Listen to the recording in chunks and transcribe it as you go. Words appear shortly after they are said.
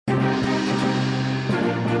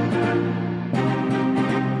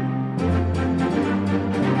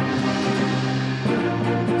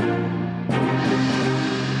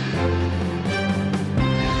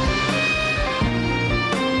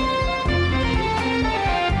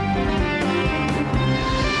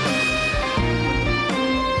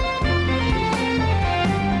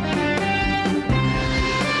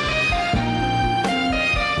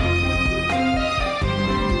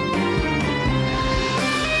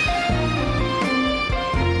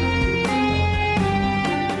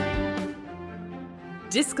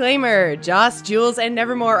Disclaimer: Joss, Jules, and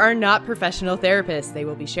Nevermore are not professional therapists. They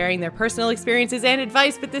will be sharing their personal experiences and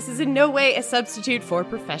advice, but this is in no way a substitute for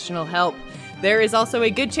professional help. There is also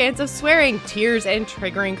a good chance of swearing, tears, and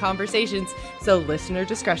triggering conversations, so listener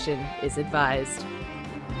discretion is advised.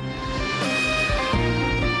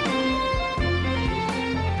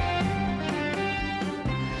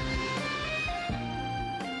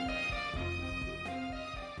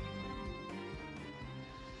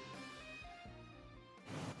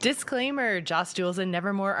 Disclaimer: Joss, Jules, and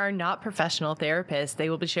Nevermore are not professional therapists. They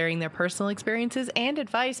will be sharing their personal experiences and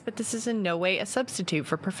advice, but this is in no way a substitute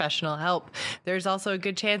for professional help. There's also a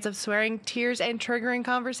good chance of swearing, tears, and triggering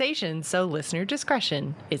conversations, so listener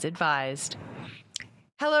discretion is advised.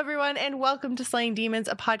 Hello, everyone, and welcome to Slaying Demons,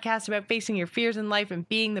 a podcast about facing your fears in life and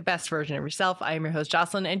being the best version of yourself. I am your host,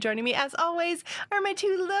 Jocelyn, and joining me, as always, are my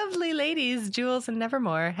two lovely ladies, Jules and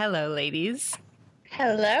Nevermore. Hello, ladies.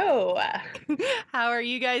 Hello. How are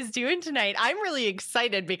you guys doing tonight? I'm really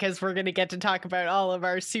excited because we're going to get to talk about all of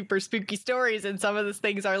our super spooky stories, and some of the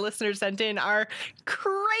things our listeners sent in are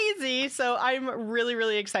crazy. So I'm really,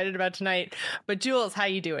 really excited about tonight. But Jules, how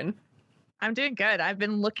you doing? I'm doing good. I've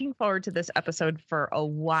been looking forward to this episode for a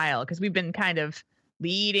while because we've been kind of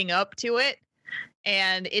leading up to it.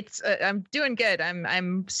 And it's I'm doing good.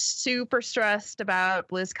 I'm super stressed about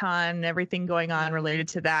BlizzCon and everything going on related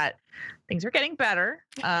to that. Things are getting better,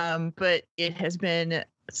 but it has been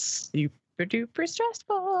super duper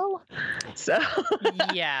stressful. So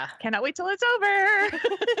yeah, cannot wait till it's over.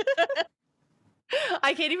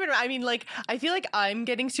 I can't even, I feel like I'm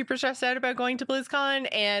getting super stressed out about going to BlizzCon,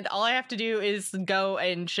 and all I have to do is go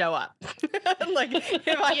and show up.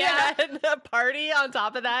 If I had a party on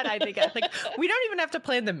top of that, I think we don't even have to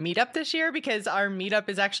plan the meetup this year because our meetup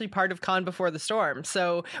is actually part of Con Before the Storm.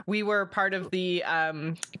 So we were part of the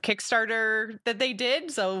Kickstarter that they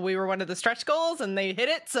did. So we were one of the stretch goals and they hit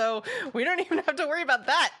it. So we don't even have to worry about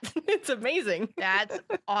that. It's amazing. That's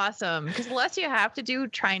awesome. Because the less you have to do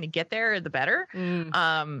trying to get there, the better.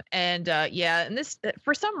 And this,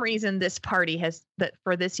 for some reason, this party has that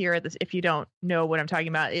for this year, if you don't know what I'm talking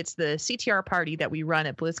about, it's the CTR party that we run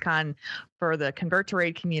at BlizzCon for the Convert to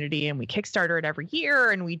Raid community, and we Kickstarter it every year,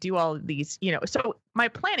 and we do all of these, so my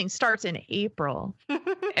planning starts in April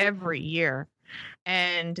every year.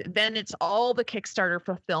 And then it's all the Kickstarter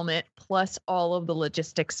fulfillment plus all of the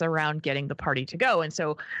logistics around getting the party to go. And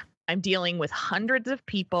so I'm dealing with hundreds of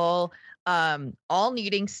people, all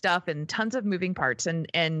needing stuff and tons of moving parts.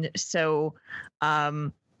 And so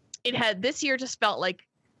it had this year just felt like,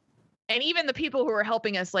 and even the people who were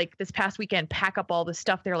helping us like this past weekend pack up all the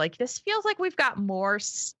stuff, they're like, this feels like we've got more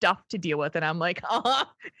stuff to deal with. And I'm like,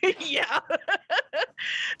 yeah.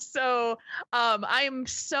 So I'm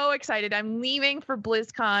so excited. I'm leaving for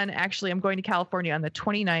BlizzCon. Actually, I'm going to California on the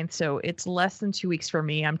 29th. So it's less than 2 weeks for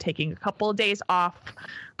me. I'm taking a couple of days off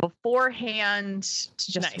beforehand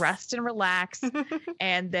to just rest and relax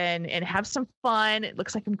and have some fun. It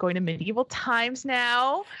looks like I'm going to medieval times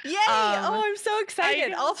now. Yay! I'm so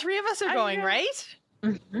excited. All three of us are going, right?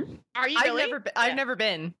 Mm-hmm. Are you really? I've never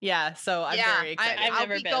been. Yeah, so I'm very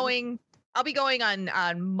excited. I'll be going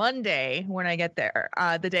on Monday when I get there,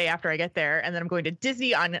 the day after I get there, and then I'm going to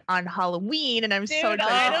Disney on Halloween, and I'm so excited.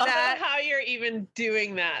 I don't know how you're even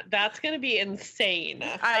doing that. That's going to be insane.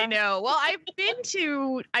 I know. Well, I've been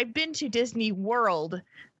to Disney World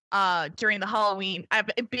during the Halloween. I've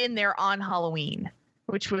been there on Halloween,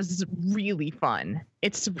 which was really fun.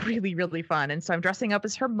 It's really, really fun. And so I'm dressing up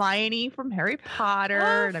as Hermione from Harry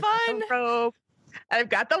Potter. And fun. I've got the robe. I've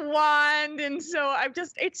got the wand, and so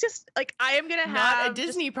it's just like I am gonna have not a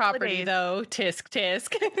Disney property though.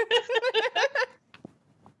 Tisk.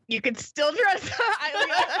 You could still dress. I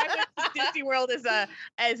went to Disney World as a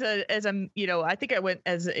I think I went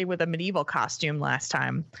with a medieval costume last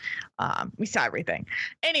time. We saw everything.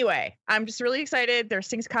 Anyway, I'm just really excited. There's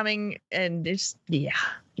things coming, and it's yeah.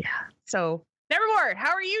 So. Nevermore,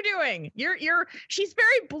 how are you doing? She's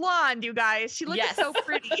very blonde, you guys. She looks so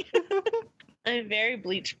pretty. I'm very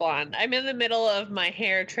bleach blonde. I'm in the middle of my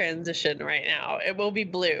hair transition right now. It will be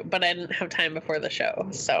blue, but I didn't have time before the show.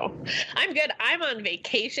 So I'm good. I'm on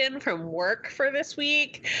vacation from work for this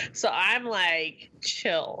week. So I'm like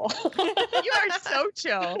chill. You are so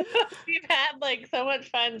chill. We've had like so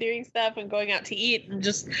much fun doing stuff and going out to eat and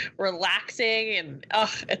just relaxing, and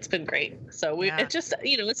it's been great. So it's just,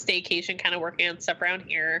 it's staycation, kind of working on stuff around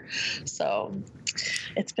here. So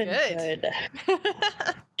it's been good.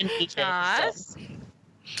 Joss?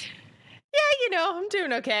 Yeah, I'm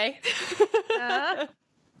doing okay.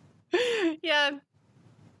 Yeah.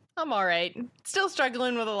 I'm all right. Still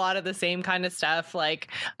struggling with a lot of the same kind of stuff. Like,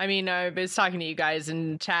 I mean, I was talking to you guys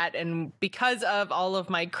in chat, and because of all of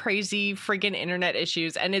my crazy friggin' internet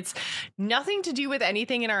issues, and it's nothing to do with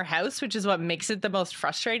anything in our house, which is what makes it the most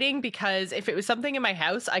frustrating, because if it was something in my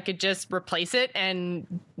house, I could just replace it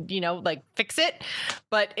and, you know, like fix it.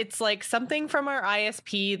 But it's like something from our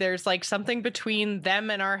ISP. There's like something between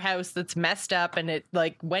them and our house that's messed up, and it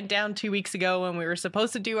like went down 2 weeks ago when we were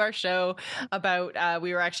supposed to do our show about,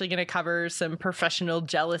 we were actually going to cover some professional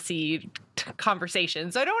jealousy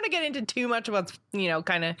conversations. So I don't want to get into too much of what's, you know,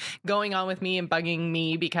 kind of going on with me and bugging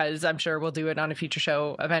me, because I'm sure we'll do it on a future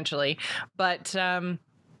show eventually. But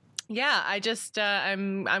yeah, I just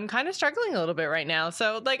I'm kind of struggling a little bit right now.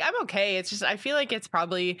 So like I'm okay. It's just I feel like it's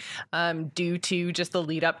probably due to just the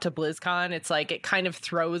lead up to BlizzCon. It's like it kind of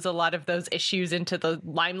throws a lot of those issues into the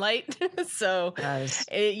limelight. So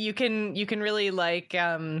you can really like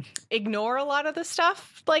ignore a lot of the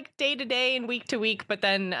stuff like day to day and week to week, but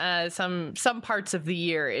then some parts of the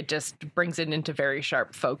year it just brings it into very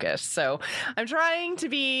sharp focus. So I'm trying to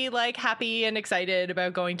be like happy and excited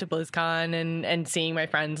about going to BlizzCon and seeing my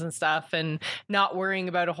friends and stuff and not worrying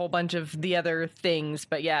about a whole bunch of the other things.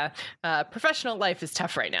 But yeah, professional life is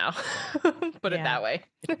tough right now. Put it that way.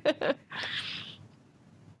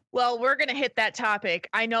 Well, we're going to hit that topic.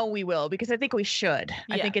 I know we will, because I think we should.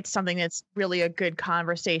 Yeah. I think it's something that's really a good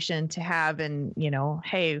conversation to have. And, you know,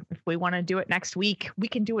 hey, if we want to do it next week, we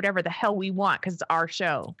can do whatever the hell we want because it's our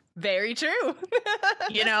show. Very true.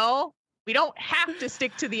 You know, we don't have to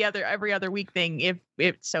stick to the every other week thing if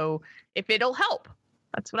it'll help.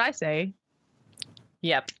 That's what I say.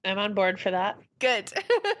 Yep. I'm on board for that. Good.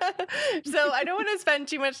 So I don't want to spend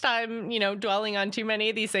too much time, you know, dwelling on too many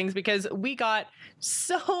of these things, because we got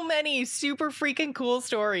so many super freaking cool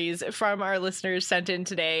stories from our listeners sent in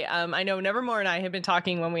today. I know Nevermore and I have been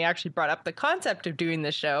talking when we actually brought up the concept of doing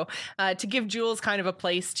this show to give Jules kind of a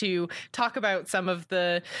place to talk about some of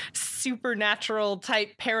the supernatural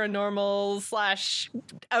type paranormal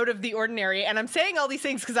 / out of the ordinary. And I'm saying all these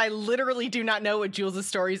things because I literally do not know what Jules'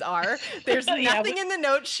 stories are. There's nothing in the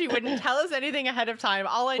notes. She wouldn't tell us anything ahead of time.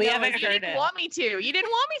 All I know is you didn't want me to. You didn't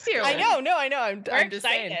want me to. I know. I'm just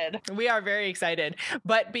excited. saying. We are very excited.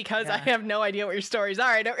 But because I have no idea what your stories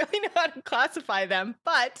are, I don't really know how to classify them.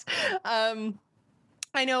 But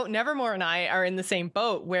I know Nevermore and I are in the same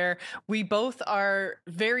boat where we both are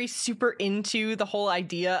very super into the whole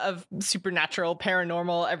idea of supernatural,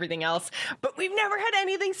 paranormal, everything else, but we've never had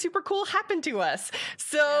anything super cool happen to us.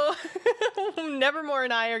 So Nevermore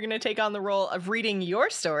and I are going to take on the role of reading your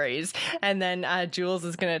stories, and then Jules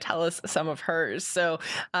is going to tell us some of hers. So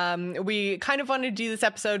we kind of wanted to do this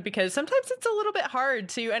episode because sometimes it's a little bit hard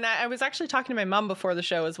to, and I was actually talking to my mom before the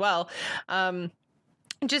show as well,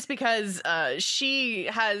 just because she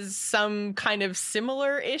has some kind of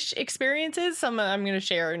similar-ish experiences. Some I'm going to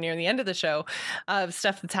share near the end of the show of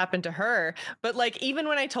stuff that's happened to her. But like, even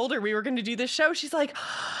when I told her we were going to do this show, she's like,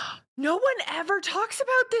 no one ever talks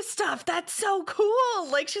about this stuff. That's so cool.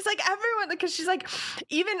 Like, she's like, everyone, because she's like,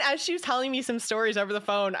 even as she was telling me some stories over the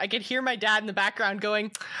phone, I could hear my dad in the background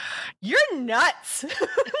going, you're nuts.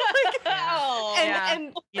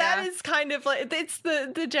 And that is kind of like, it's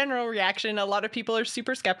the general reaction. A lot of people are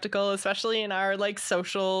super skeptical, especially in our like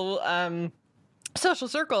social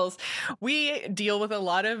circles. We deal with a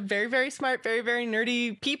lot of very, very smart, very, very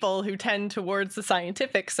nerdy people who tend towards the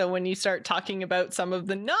scientific. So when you start talking about some of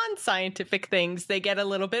the non-scientific things, they get a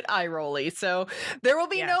little bit eye-rolly. So there will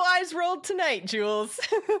be no eyes rolled tonight, Jules.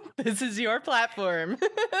 This is your platform.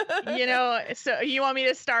 You know, so you want me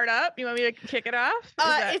to start up? You want me to kick it off?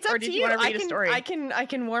 It's up to you. Want to read a story? I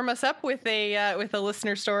can warm us up with a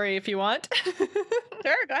listener story if you want.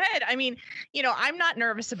 Sure, go ahead. I mean, you know, I'm not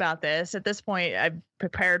nervous about this at this point. I've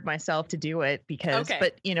prepared myself to do it because,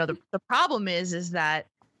 but you know, the problem is that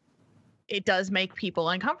it does make people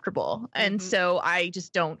uncomfortable. And so I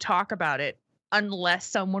just don't talk about it unless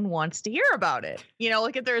someone wants to hear about it, you know,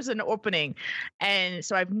 like if there's an opening. And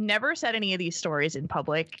so I've never said any of these stories in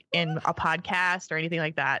public in a podcast or anything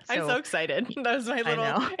like that. So, I'm so excited. That was my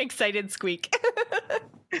little excited squeak.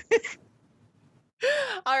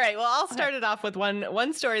 All right. Well, I'll start it off with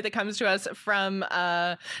one story that comes to us from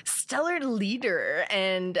Stellar Leader.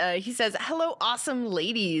 And he says, hello, awesome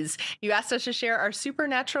ladies. You asked us to share our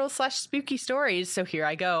supernatural / spooky stories. So here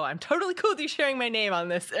I go. I'm totally cool with you sharing my name on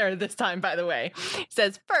this time, by the way. He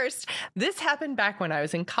says, first, this happened back when I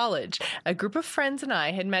was in college. A group of friends and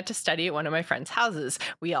I had met to study at one of my friend's houses.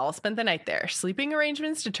 We all spent the night there. Sleeping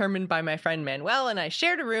arrangements determined by my friend Manuel, and I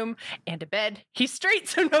shared a room and a bed. He's straight,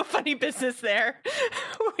 so no funny business there.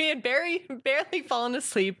 We had barely fallen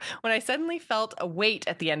asleep when I suddenly felt a weight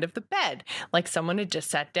at the end of the bed, like someone had just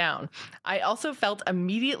sat down. I also felt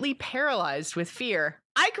immediately paralyzed with fear.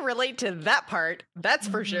 I can relate to that part, that's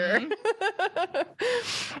for sure.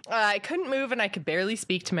 I couldn't move and I could barely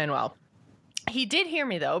speak to Manuel. He did hear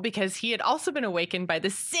me, though, because he had also been awakened by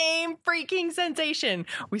the same freaking sensation.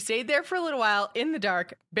 We stayed there for a little while in the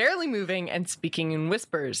dark, barely moving and speaking in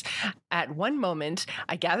whispers. At one moment,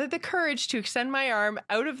 I gathered the courage to extend my arm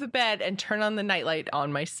out of the bed and turn on the nightlight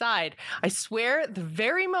on my side. I swear, the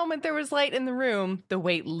very moment there was light in the room, the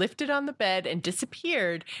weight lifted on the bed and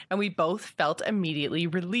disappeared, and we both felt immediately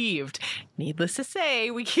relieved. Needless to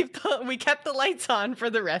say, we kept the lights on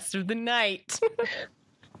for the rest of the night.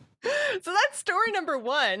 So that's story number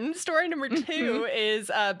one. Story number two is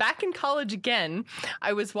back in college again.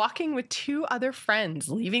 I was walking with two other friends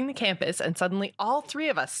leaving the campus, and suddenly all three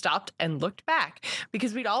of us stopped and looked back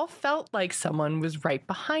because we'd all felt like someone was right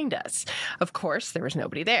behind us. Of course, there was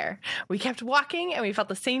nobody there. We kept walking and we felt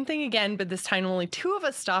the same thing again, but this time only two of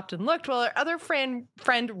us stopped and looked while our other friend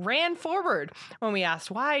ran forward. When we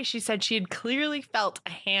asked why, she said she had clearly felt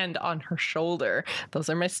a hand on her shoulder.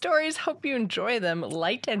 Those are my stories. Hope you enjoy them.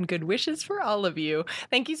 Light and good wishes for all of you.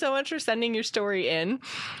 Thank you so much for sending your story in.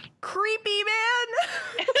 Creepy,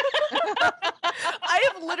 man. I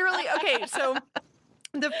have literally, okay, so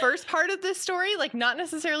the first part of this story, like not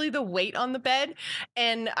necessarily the weight on the bed,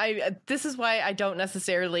 and this is why I don't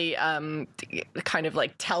necessarily kind of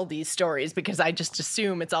like tell these stories, because I just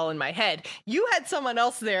assume it's all in my head. You had someone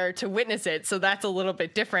else there to witness it, so that's a little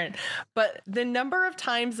bit different. But the number of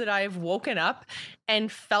times that I've woken up and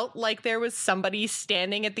felt like there was somebody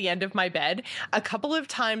standing at the end of my bed. A couple of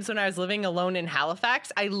times when I was living alone in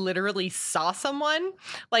Halifax, I literally saw someone,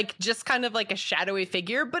 like just kind of like a shadowy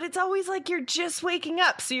figure, but it's always like you're just waking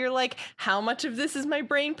up. So you're like, how much of this is my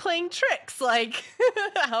brain playing tricks? Like,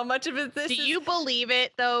 how much of it Do you believe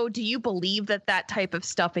it, though? Do you believe that that type of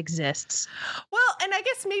stuff exists? Well, and I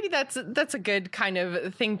guess maybe that's a good kind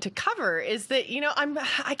of thing to cover, is that, you know,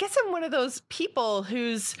 I guess I'm one of those people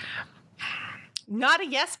who's not a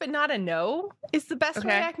yes, but not a no is the best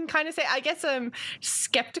way I can kind of say. I guess I'm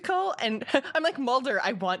skeptical, and I'm like Mulder.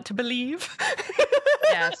 I want to believe.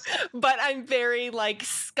 Yes. But I'm very like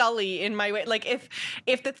Scully in my way. Like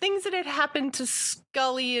if the things that had happened to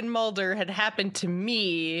Scully and Mulder had happened to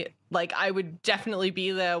me, like I would definitely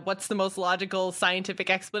be what's the most logical scientific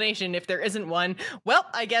explanation? If there isn't one, well,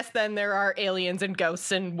 I guess then there are aliens and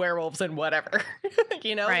ghosts and werewolves and whatever.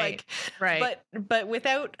 You know, right. But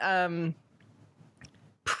without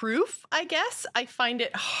proof, I guess, I find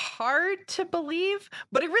it hard to believe,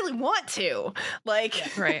 but I really want to.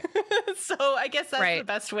 Like, right. So I guess that's the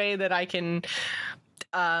best way that I can,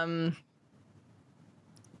 the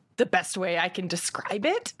best way I can describe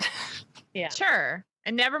it. Yeah. Sure.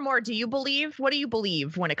 And Nevermore, do you believe? What do you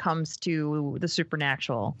believe when it comes to the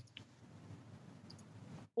supernatural?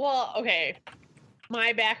 Well, okay.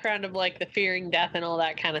 My background of like the fearing death and all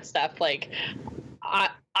that kind of stuff, like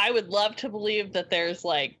I would love to believe that there's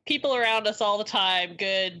like people around us all the time,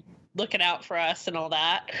 good, looking out for us and all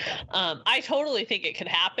that. I totally think it could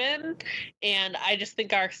happen. And I just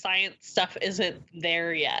think our science stuff isn't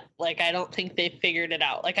there yet. Like, I don't think they've figured it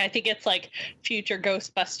out. Like, I think it's like future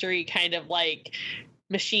Ghostbustery kind of like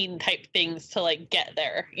machine type things to like get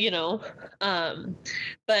there, you know?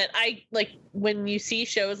 But I like when you see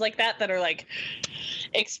shows like that are like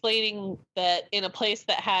explaining that in a place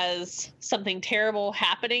that has something terrible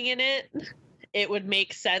happening in it, it would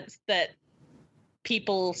make sense that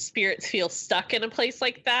people's spirits feel stuck in a place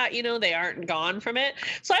like that, you know, they aren't gone from it.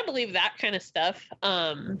 So I believe that kind of stuff.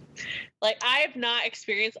 Like I have not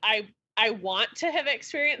experienced, I want to have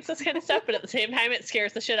experienced this kind of stuff, but at the same time, it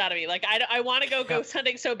scares the shit out of me. Like, I want to go ghost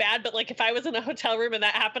hunting so bad, but like, if I was in a hotel room and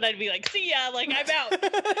that happened, I'd be like, see ya, like, I'm out.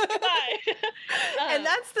 Goodbye. And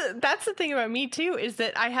that's the thing about me too, is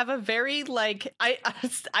that I have a very, like,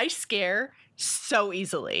 I scare so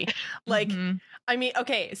easily. Like, I mean,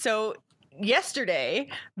 okay, so yesterday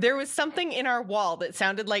there was something in our wall that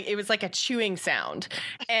sounded like it was like a chewing sound,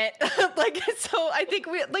 and like, so I think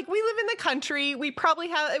we live in the country, we probably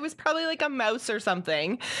have, it was probably like a mouse or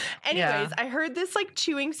something. Anyways, I heard this like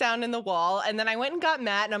chewing sound in the wall, and then I went and got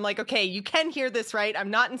Matt, and I'm like, okay, you can hear this, right? I'm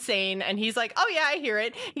not insane. And he's like, oh yeah, I hear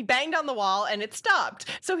it. He banged on the wall and it stopped,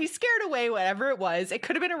 so he scared away whatever it was. It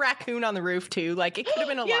could have been a raccoon on the roof too, like it could have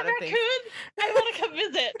been a lot of things. I want to come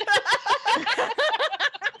visit.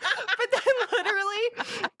 But then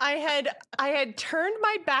literally I had turned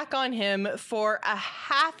my back on him for a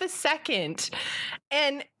half a second,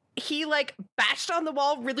 and he like bashed on the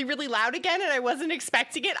wall really, really loud again, and I wasn't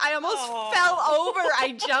expecting it. I almost fell over.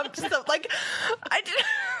 I jumped. So like I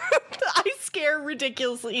scare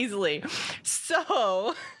ridiculously easily.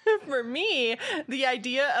 So for me, the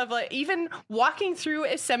idea of like even walking through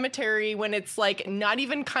a cemetery when it's like not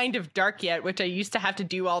even kind of dark yet, which I used to have to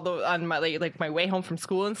do on my like my way home from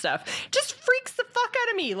school and stuff, just freaks the fuck out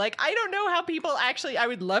of me. Like, I don't know how people actually, I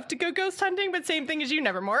would love to go ghost hunting, but same thing as you,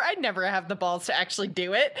 Nevermore. I'd never have the balls to actually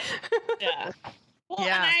do it. Yeah. Well,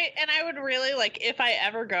 Yeah. and I would really, like, if I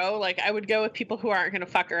ever go, like, I would go with people who aren't going to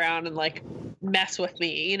fuck around and, like, mess with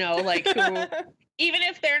me, you know, like, who, even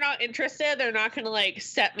if they're not interested, they're not going to, like,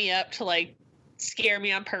 set me up to, like, scare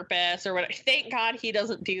me on purpose or whatever. Thank God he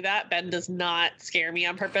doesn't do that. Ben does not scare me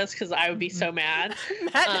on purpose because I would be so mad.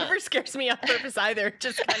 Matt never scares me on purpose either. It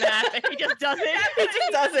just kind of happens. He just doesn't. He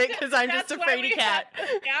just does it because I'm just a That's why fraidy we cat. have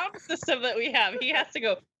the sound system that we have. He has to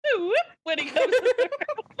go whoop when he goes.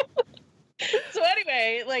 So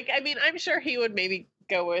anyway, like, I mean, I'm sure he would maybe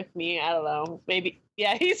go with me. I don't know. Maybe.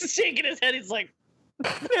 Yeah, he's shaking his head. He's like, so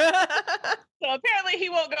apparently he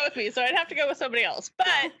won't go with me. So I'd have to go with somebody else.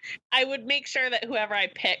 But I would make sure that whoever I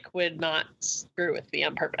pick would not screw with me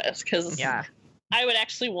on purpose. Because Yeah. I would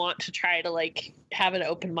actually want to try to, like, have an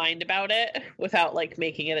open mind about it without, like,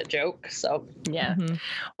 making it a joke. So Yeah. Mhm.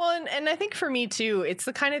 Well, and I think for me too, it's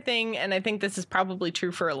the kind of thing, and I think this is probably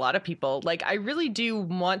true for a lot of people, like, I really do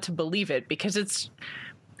want to believe it because it's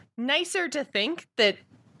nicer to think that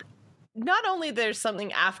not only there's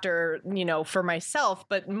something after, you know, for myself,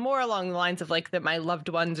 but more along the lines of like that my loved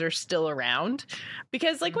ones are still around.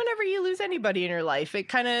 Because like whenever you lose anybody in your life, it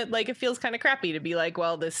kind of like it feels kind of crappy to be like,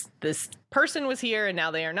 well, this person was here and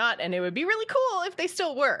now they are not, and it would be really cool if they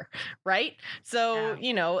still were, right? So,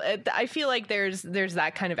 you know, I feel like there's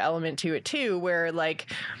that kind of element to it too, where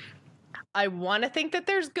like I want to think that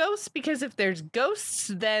there's ghosts because if there's ghosts,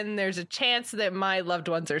 then there's a chance that my loved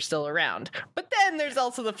ones are still around. But then there's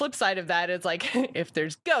also the flip side of that. It's like, if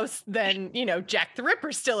there's ghosts, then, you know, Jack the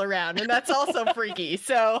Ripper's still around, and that's also freaky.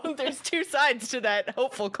 So there's two sides to that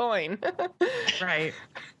hopeful coin. Right.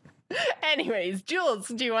 Anyways, Jules,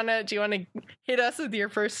 do you want to hit us with your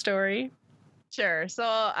first story? Sure.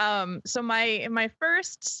 So, so my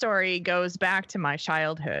first story goes back to my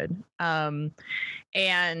childhood.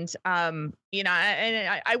 You know,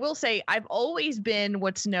 and I will say I've always been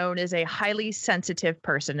what's known as a highly sensitive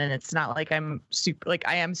person, and it's not like I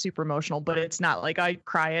am super emotional, but it's not like I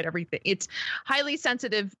cry at everything. It's highly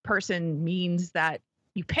sensitive person means that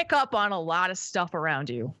you pick up on a lot of stuff around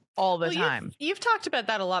you all the time. You've talked about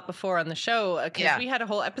that a lot before on the show because we had a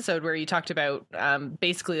whole episode where you talked about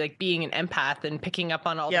basically like being an empath and picking up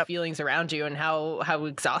on all the feelings around you and how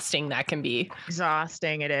exhausting that can be.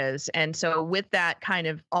 Exhausting it is. And so with that kind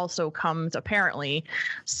of also comes apparently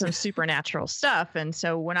some supernatural stuff. And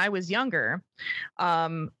so when I was younger,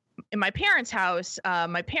 in my parents' house,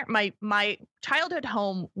 my childhood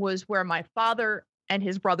home was where my father and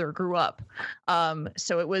his brother grew up.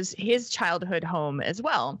 So it was his childhood home as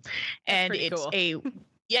well. And it's cool.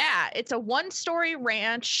 It's a one-story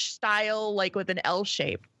ranch style, like with an L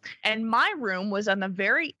shape. And my room was on the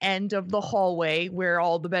very end of the hallway where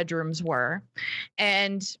all the bedrooms were.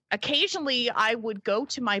 And occasionally I would go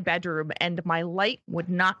to my bedroom and my light would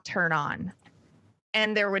not turn on.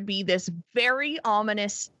 And there would be this very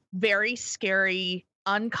ominous, very scary,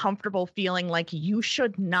 uncomfortable feeling like you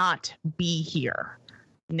should not be here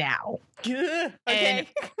now. Okay. And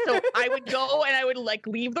so I would go and I would like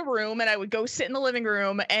leave the room and I would go sit in the living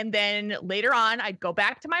room, and then later on I'd go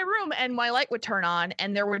back to my room and my light would turn on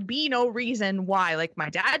and there would be no reason why. Like my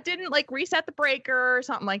dad didn't like reset the breaker or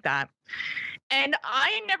something like that. And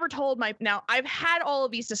I never told now I've had all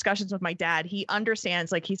of these discussions with my dad. He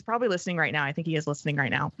understands, like he's probably listening right now. I think he is listening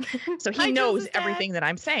right now. So he knows everything that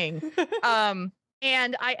I'm saying.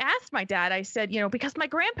 And I asked my dad, I said, you know, because my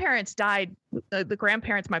grandparents died, the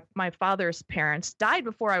grandparents, my father's parents died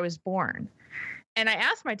before I was born. And I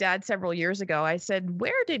asked my dad several years ago, I said,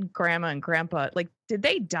 where did grandma and grandpa, like, did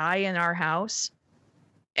they die in our house?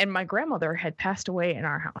 And my grandmother had passed away in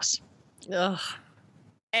our house. Ugh.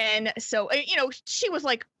 And so, you know, she was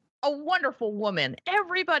like a wonderful woman.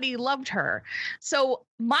 Everybody loved her. So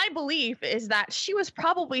my belief is that she was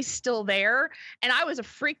probably still there and I was a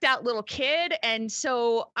freaked out little kid. And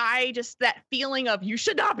so that feeling of you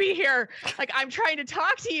should not be here, like I'm trying to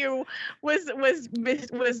talk to you was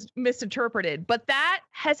misinterpreted. But that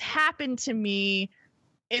has happened to me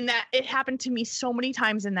it happened to me so many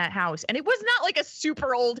times in that house. And it was not like a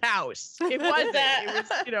super old house. It wasn't. It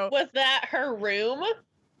was, you know. Was that her room?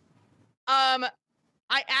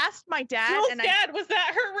 I asked my dad. Jules' dad, was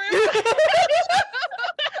that her room?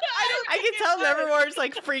 I can tell Nevermore's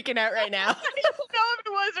like freaking out right now. I don't know if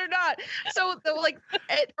it was or not. So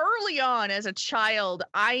early on as a child,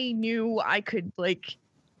 I knew I could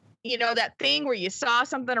that thing where you saw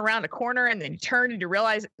something around a corner and then you turned and you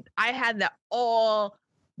realize I had that all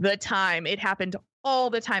the time. It happened all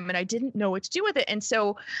the time and I didn't know what to do with it. And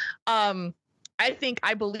so I think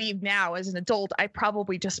I believe now as an adult, I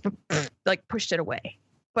probably just pushed it away.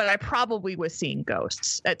 But I probably was seeing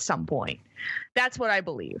ghosts at some point. That's what I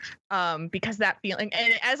believe. Because that feeling,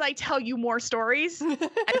 and as I tell you more stories,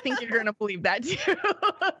 I think you're going to believe that too.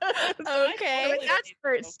 Okay. That's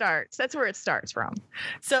where it starts. That's where it starts from.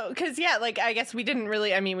 So, because, I guess we didn't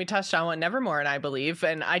really, we touched on what Nevermore and I believe,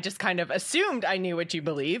 and I just kind of assumed I knew what you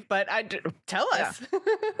believe, but tell us. Yeah.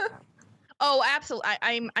 Oh, absolutely.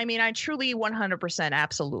 I truly 100%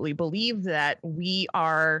 absolutely believe that we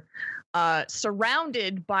are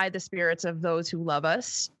surrounded by the spirits of those who love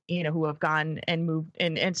us, who have gone and moved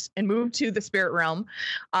and moved to the spirit realm.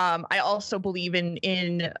 I also believe in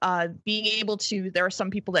being able to, there are some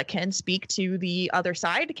people that can speak to the other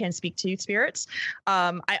side, can speak to spirits.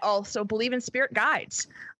 I also believe in spirit guides,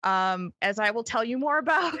 as I will tell you more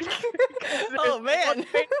about. Oh man.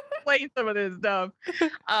 Explain some of this stuff.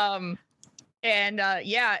 But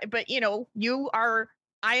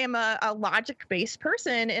I am a logic-based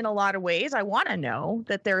person in a lot of ways. I want to know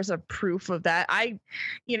that there's a proof of that.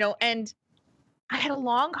 And I had a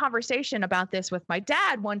long conversation about this with my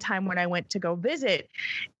dad one time when I went to go visit.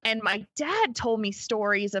 And my dad told me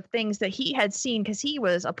stories of things that he had seen because he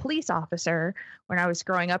was a police officer when I was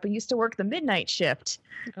growing up and used to work the midnight shift.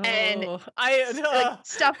 Oh, and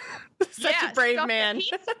stuff. Such a brave man.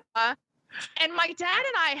 And my dad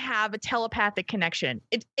and I have a telepathic connection.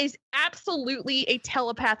 It is absolutely a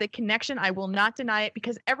telepathic connection. I will not deny it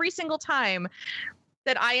because every single time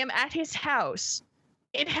that I am at his house,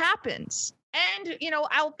 it happens. And,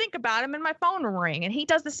 I'll think about him and my phone will ring and he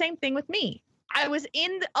does the same thing with me. I was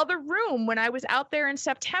in the other room when I was out there in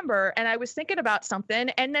September and I was thinking about something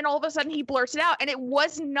and then all of a sudden he blurts it out and it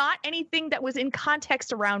was not anything that was in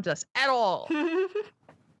context around us at all.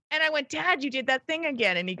 And I went, Dad, you did that thing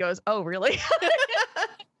again. And he goes, oh, really?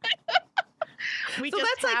 So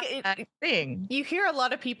that's that thing. You hear a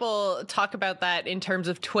lot of people talk about that in terms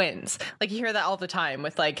of twins. You hear that all the time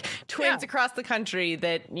with twins across the country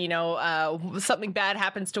that, something bad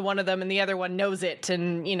happens to one of them and the other one knows it.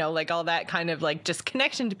 And, all that kind of just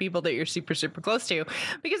connection to people that you're super, super close to.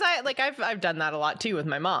 Because I've done that a lot too with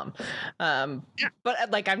my mom.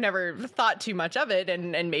 But I've never thought too much of it.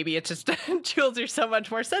 And maybe it's just Jules, you're so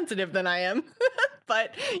much more sensitive than I am.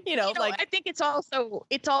 But, I think it's also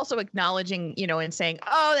acknowledging, and saying,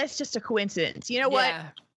 oh, that's just a coincidence. You know what?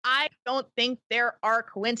 I don't think there are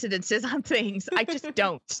coincidences on things. I just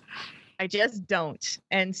don't.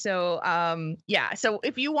 And so, So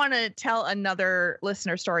if you want to tell another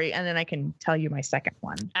listener story, and then I can tell you my second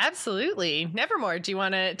one. Absolutely. Nevermore. Do you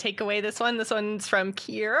want to take away this one? This one's from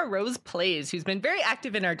Kiera Rose Plays, who's been very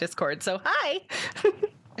active in our Discord. So hi.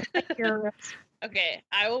 Okay,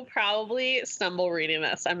 I will probably stumble reading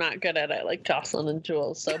this. I'm not good at it like Jocelyn and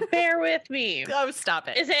Jules, so bear with me. Oh, stop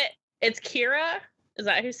it. It's Kira? Is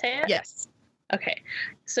that who say it? Yes. Okay,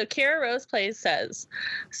 so Kira Rose Plays says,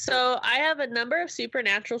 so I have a number of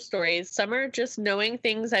supernatural stories. Some are just knowing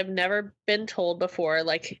things I've never been told before,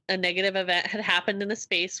 like a negative event had happened in a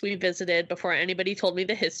space we visited before anybody told me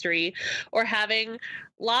the history, or having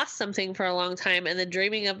lost something for a long time and then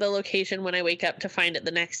dreaming of the location when I wake up to find it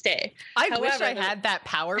the next day. I wish I had that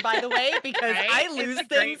power, by the way, because right? I lose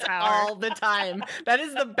things all the time. That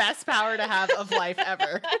is the best power to have of life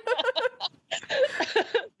ever.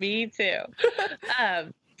 Me too.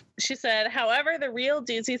 She said, however, the real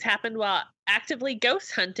doozies happened while actively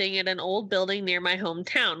ghost hunting in an old building near my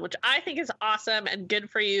hometown, which I think is awesome and good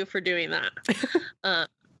for you for doing that.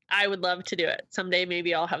 I would love to do it. Someday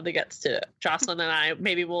maybe I'll have the guts to do it. Jocelyn and I,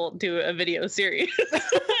 maybe we'll do a video series.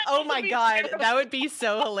 Oh my God. That would be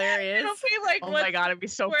so hilarious. It'll be like, oh my God, it'd be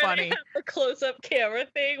so funny. The close-up camera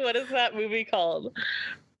thing. What is that movie called?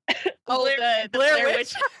 Oh, the Blair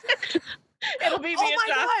Witch. It'll be me and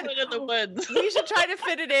Jocelyn in the woods. We should try to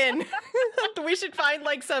fit it in. We should find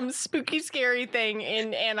some spooky, scary thing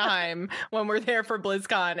in Anaheim when we're there for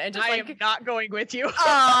BlizzCon, and just I am not going with you.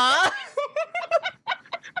 Aww.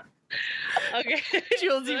 Okay,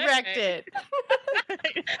 Jules, you wrecked it.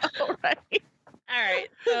 All right.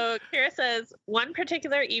 So Kira says, one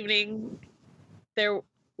particular evening,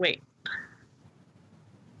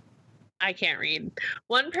 I can't read.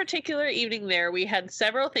 One particular evening there, we had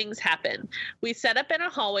several things happen. We set up in a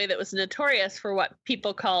hallway that was notorious for what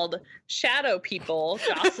people called shadow people.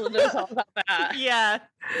 Jocelyn knows all about that. Yeah.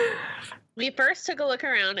 We first took a look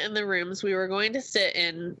around in the rooms we were going to sit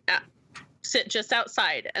just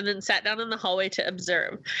outside, and then sat down in the hallway to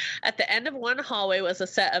observe. At the end of one hallway was a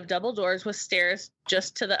set of double doors with stairs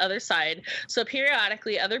just to the other side, so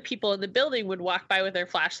periodically other people in the building would walk by with their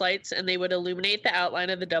flashlights, and they would illuminate the outline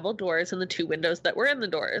of the double doors and the two windows that were in the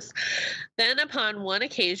doors. Then upon one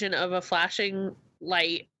occasion of a flashing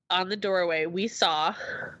light on the doorway, we saw...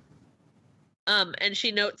 and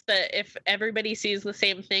she notes that if everybody sees the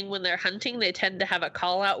same thing when they're hunting, they tend to have a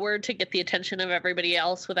call out word to get the attention of everybody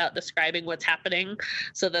else without describing what's happening,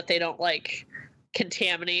 so that they don't like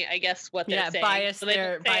contaminate, I guess, what they're saying. Bias so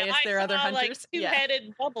their other hunters. Like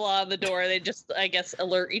two-headed bubble on the door. They just, I guess,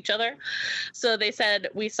 alert each other. So they said,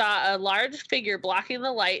 we saw a large figure blocking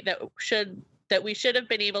the light that we should have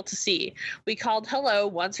been able to see. We called hello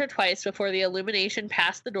once or twice before the illumination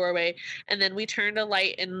passed the doorway, and then we turned a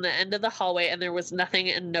light in the end of the hallway, and there was nothing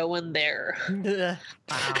and no one there.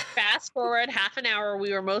 Wow. Fast forward half an hour,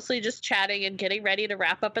 we were mostly just chatting and getting ready to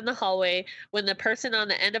wrap up in the hallway when the person on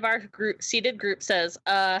the end of our seated group says,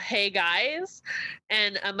 hey guys,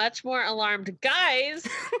 and a much more alarmed guys.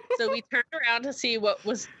 So we turned around to see what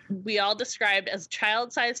we all described as a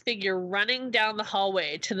child-sized figure running down the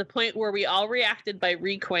hallway, to the point where we all reacted by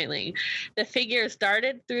recoiling. The figures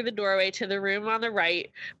darted through the doorway to the room on the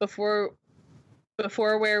right before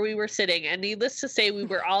where we were sitting, and needless to say, we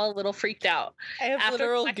were all a little freaked out. I have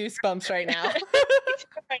literal goosebumps right now.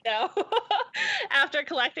 I know. After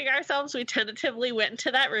collecting ourselves, we tentatively went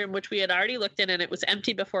into that room, which we had already looked in, and it was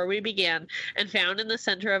empty before we began, and found in the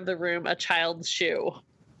center of the room a child's shoe.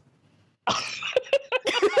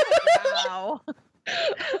 Wow.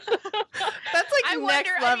 That's like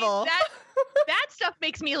next level. I mean, that stuff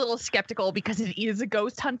makes me a little skeptical because it is a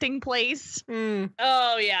ghost hunting place.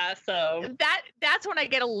 Oh yeah, so that's when I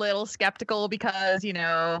get a little skeptical because, you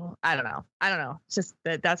know, I don't know. It's just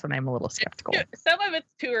that's when I'm a little skeptical. Some of it's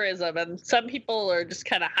tourism, and some people are just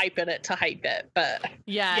kind of hyping it to hype it, but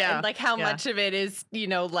and like how much of it is, you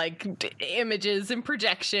know, like images and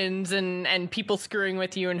projections and people screwing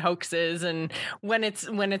with you and hoaxes, and when it's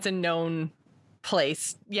a known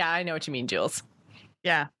place. Yeah, I know what you mean, Jules.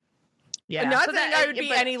 Yeah. Not so that I would be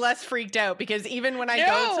any less freaked out, because even when I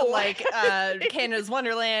go to like Canada's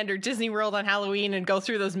Wonderland or Disney World on Halloween and go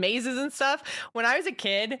through those mazes and stuff, when I was a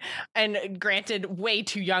kid, and granted way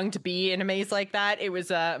too young to be in a maze like that, it was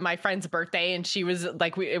my friend's birthday, and she was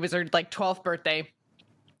like, it was her like 12th birthday.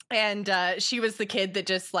 And she was the kid that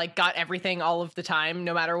just like got everything all of the time,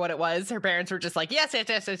 no matter what it was. Her parents were just like, yes.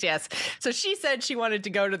 So she said she wanted to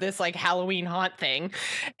go to this like Halloween haunt thing.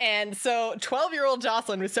 And so 12-year-old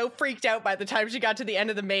Jocelyn was so freaked out by the time she got to the end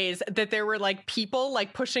of the maze that there were like people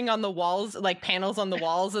like pushing on the walls, like panels on the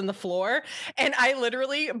walls and the floor. And I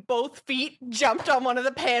literally, both feet jumped on one of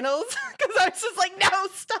the panels because I was just like, no,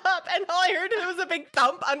 stop. And all I heard was a big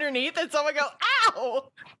thump underneath, and someone go, ow.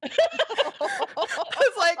 I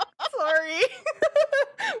was like, sorry.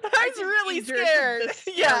 But I was really scared.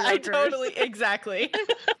 Yeah, I totally, exactly.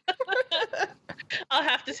 I'll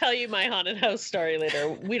have to tell you my haunted house story later.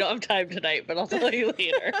 We don't have time tonight, but I'll tell you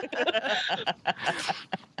later.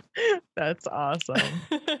 That's awesome.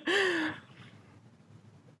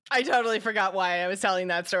 I totally forgot why I was telling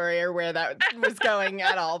that story or where that was going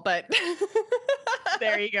at all, but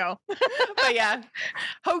there you go. But yeah,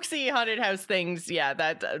 hoaxy haunted house things. Yeah,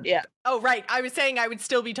 yeah. Oh, right. I was saying I would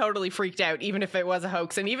still be totally freaked out even if it was a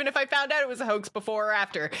hoax. And even if I found out it was a hoax before or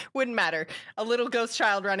after, wouldn't matter. A little ghost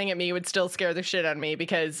child running at me would still scare the shit out of me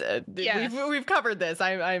because we've covered this.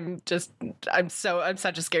 I'm such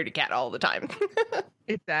a scaredy cat all the time.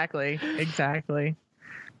 Exactly.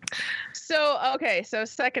 So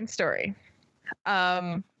second story.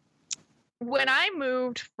 When I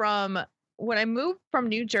moved from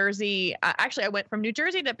New Jersey, actually I went from New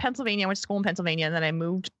Jersey to Pennsylvania. I went to school in Pennsylvania, and then I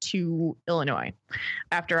moved to Illinois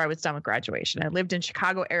after I was done with graduation. I lived in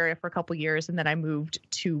Chicago area for a couple years, and then I moved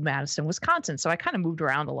to Madison, Wisconsin. So I kind of moved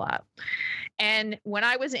around a lot. And when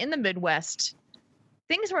I was in the Midwest,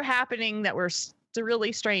 things were happening that were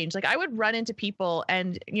really strange. Like I would run into people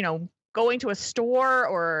and, you know, going to a store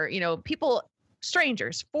or, you know, people,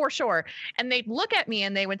 strangers for sure. And they'd look at me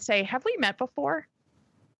and they would say, have we met before?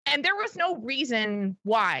 And there was no reason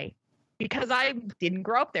why, because I didn't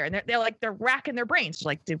grow up there. And they're racking their brains. They're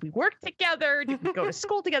like, did we work together? Did we go to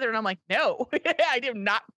school together? And I'm like, no, I'm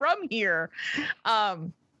not from here.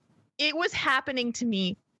 It was happening to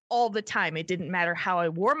me all the time. It didn't matter how I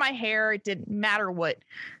wore my hair. It didn't matter what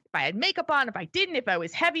if I had makeup on, if I didn't, if I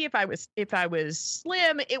was heavy, if I was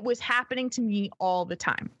slim. It was happening to me all the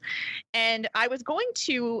time. And I was going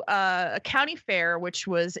to a county fair, which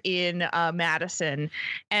was in Madison,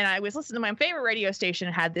 and I was listening to my favorite radio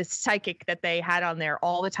station, had this psychic that they had on there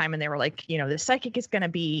all the time, and they were like, this psychic is going to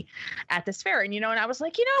be at this fair, and and I was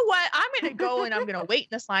like, you know what, I'm going to go and I'm going to wait in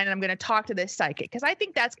this line and I'm going to talk to this psychic, because I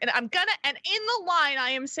think and in the line I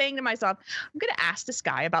am saying to myself, I'm going to ask this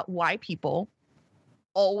guy about why people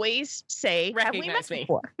always say, have we met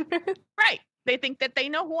before? Right. They think that they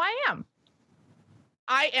know who I am.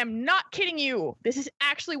 I am not kidding you. This is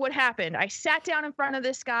actually what happened. I sat down in front of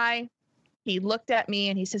this guy. He looked at me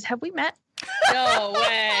and he says, have we met? No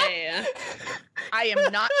way. I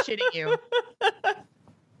am not shitting you.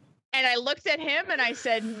 And I looked at him and I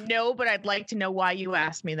said, no, but I'd like to know why you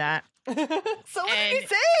asked me that. So what did he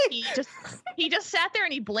say? He just sat there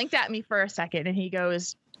and he blinked at me for a second and he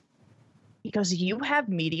goes, you have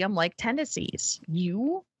medium-like tendencies.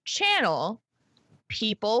 You channel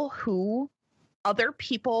people who other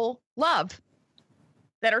people love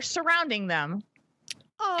that are surrounding them.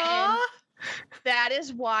 Aww. And that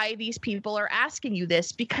is why these people are asking you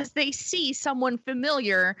this, because they see someone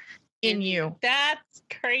familiar in you. That's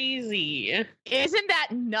crazy. Isn't that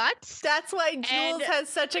nuts? That's why Jules has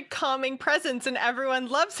such a calming presence and everyone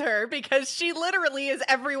loves her, because she literally is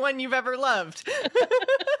everyone you've ever loved.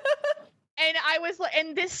 And I was like,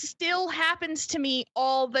 and this still happens to me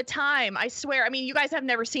all the time. I swear. I mean, you guys have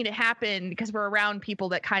never seen it happen because we're around people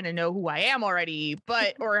that kind of know who I am already,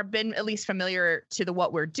 or have been at least familiar to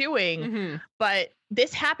what we're doing. Mm-hmm. But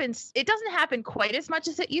this happens. It doesn't happen quite as much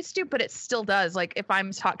as it used to, but it still does. Like if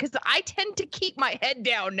I'm talking, because I tend to keep my head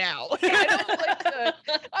down now. Like, I don't like to.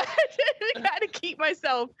 I got to keep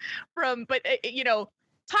myself from. But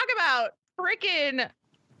talk about freaking.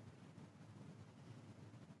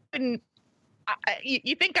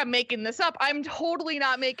 You think I'm making this up? I'm totally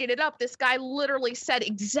not making it up. This guy literally said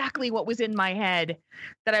exactly what was in my head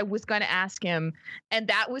that I was going to ask him, and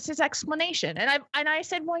that was his explanation. And I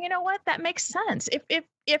said, well, you know what? That makes sense.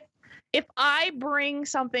 If I bring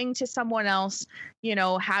something to someone else,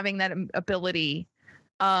 having that ability,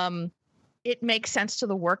 it makes sense to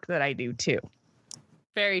the work that I do too.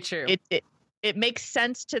 Very true. It makes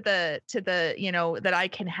sense to the that I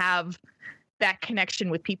can have that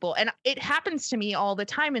connection with people. And it happens to me all the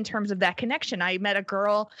time in terms of that connection. I met a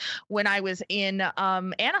girl when I was in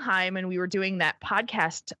Anaheim and we were doing that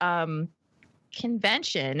podcast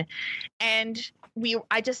convention, and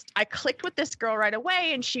I clicked with this girl right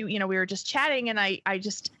away, and she, we were just chatting, and I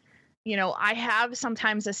just, I have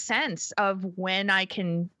sometimes a sense of when I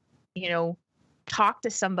can, talk to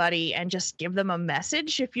somebody and just give them a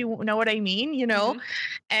message, if you know what I mean, mm-hmm.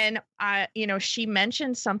 And she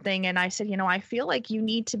mentioned something and I said, I feel like you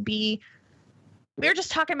need to be, we were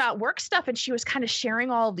just talking about work stuff, and she was kind of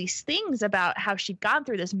sharing all of these things about how she'd gone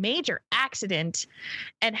through this major accident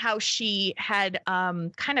and how she had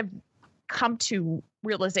kind of come to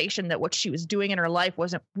realization that what she was doing in her life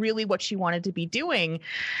wasn't really what she wanted to be doing,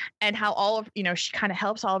 and how she kind of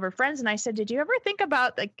helps all of her friends. And I said, did you ever think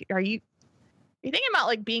about, like, are you thinking about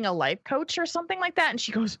like being a life coach or something like that? And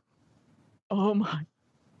she goes, oh my,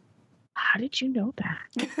 how did you know that?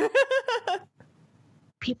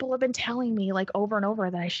 People have been telling me like over and over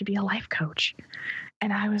that I should be a life coach.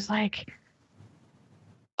 And I was like,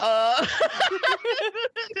 okay.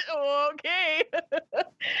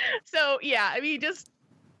 So yeah, I mean, just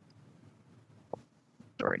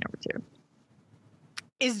story number 2.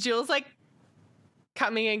 Is Jules like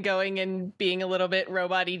coming and going and being a little bit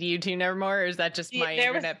robot-y to you two Nevermore, or is that just my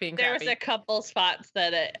internet being crappy? There was a couple spots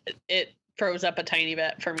that it froze up a tiny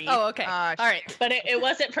bit for me. Oh, okay. All right. But it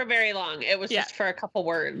wasn't for very long. It was just for a couple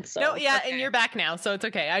words. So. No, yeah, okay. And you're back now, so it's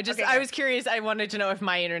okay. I was curious. I wanted to know if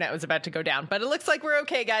my internet was about to go down, but it looks like we're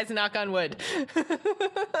okay, guys. Knock on wood.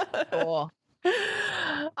 Cool.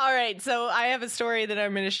 All right, so I have a story that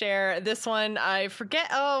I'm going to share. This one, I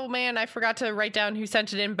forgot to write down who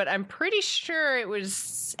sent it in, but I'm pretty sure it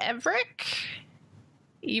was Everick,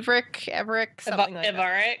 something like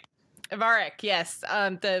that. Everick, yes.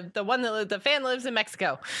 The one that the fan lives in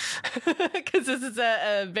Mexico, because this is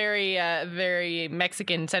a very very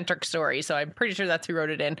Mexican centric story. So I'm pretty sure that's who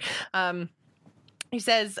wrote it in. He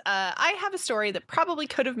says, I have a story that probably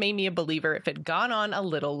could have made me a believer if it had gone on a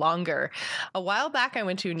little longer. A while back, I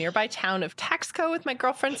went to a nearby town of Taxco with my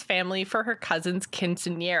girlfriend's family for her cousin's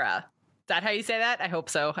quinceañera. that how you say that? I hope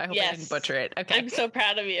so. I hope I didn't butcher it. Okay. I'm so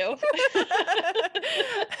proud of you.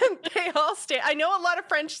 They all stay. I know a lot of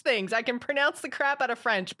French things. I can pronounce the crap out of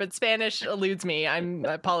French, but Spanish eludes me. I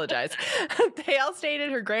apologize. They all stayed at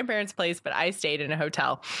her grandparents' place, but I stayed in a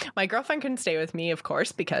hotel. My girlfriend couldn't stay with me, of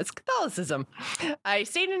course, because Catholicism. I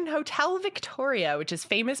stayed in Hotel Victoria, which is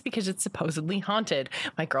famous because it's supposedly haunted.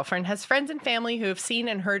 My girlfriend has friends and family who have seen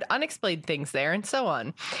and heard unexplained things there, and so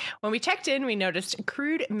on. When we checked in, we noticed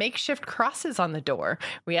crude makeshift crosses on the door.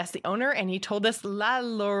 We asked the owner, and he told us La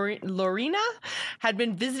Lorena had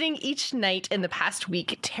been visiting each night in the past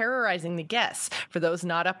week, terrorizing the guests. For those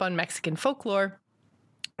not up on Mexican folklore,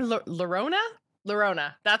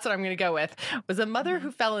 Llorona, that's what I'm going to go with, was a mother who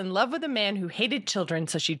fell in love with a man who hated children,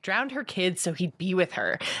 so she drowned her kids so he'd be with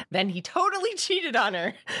her. Then he totally cheated on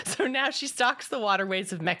her. So now she stalks the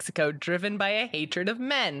waterways of Mexico, driven by a hatred of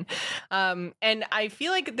men. And I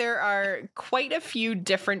feel like there are quite a few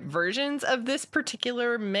different versions of this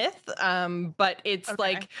particular myth, but it's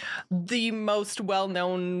like the most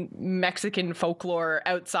well-known Mexican folklore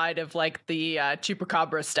outside of like the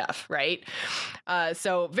chupacabra stuff, right?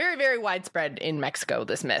 So very, very widespread in Mexico,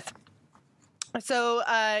 this myth. So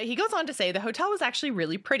he goes on to say the hotel was actually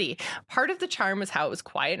really pretty. Part of the charm was how it was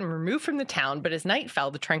quiet and removed from the town, but as night fell,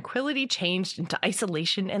 the tranquility changed into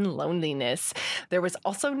isolation and loneliness. There was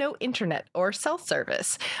also no internet or cell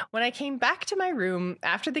service. When I came back to my room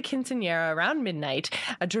after the quinceañera around midnight,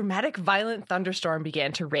 a dramatic, violent thunderstorm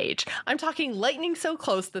began to rage. I'm talking lightning so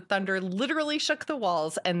close the thunder literally shook the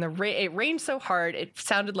walls, and it rained so hard it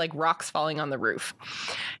sounded like rocks falling on the roof.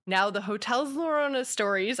 Now, the Hotel's Llorona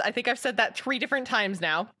stories, I think I've said that 3 different times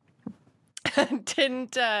now,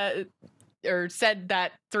 or said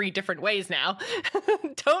that 3 different ways now.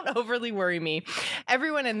 Don't overly worry me.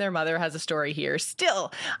 Everyone and their mother has a story here.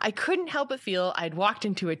 Still, I couldn't help but feel I'd walked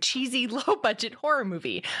into a cheesy, low-budget horror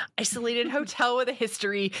movie. Isolated hotel with a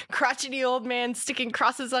history, crotchety old man sticking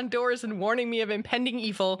crosses on doors and warning me of impending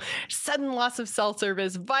evil, sudden loss of cell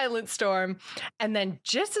service, violent storm, and then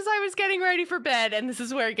just as I was getting ready for bed, and this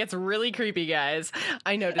is where it gets really creepy, guys,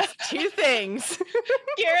 I noticed 2 things.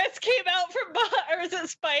 Garrus came out from behind, or is it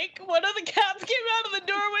Spike? One of the cats came out of the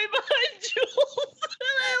doorway behind Jules,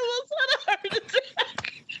 and I almost had a heart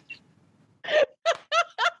attack.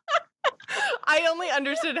 I only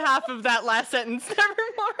understood half of that last sentence.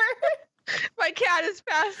 Nevermore. My cat is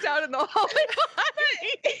passed out in the hallway behind me.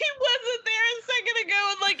 He wasn't there a second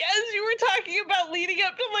ago, and like as you were talking about leading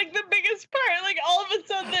up to like the biggest part, like all of a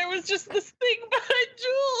sudden there was just this thing behind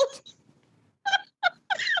Jules.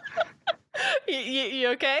 You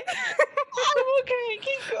okay? I'm okay.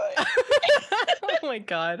 Keep going. Oh my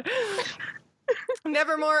god.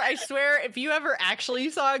 Nevermore, I swear, if you ever actually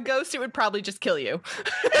saw a ghost, it would probably just kill you.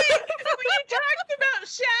 We talked about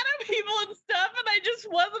shadow people and stuff, and I just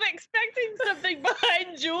wasn't expecting something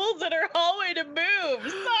behind Jules in her hallway to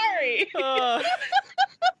move. Sorry.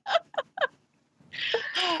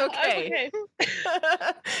 Okay.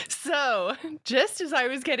 So, just as I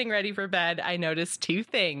was getting ready for bed, I noticed 2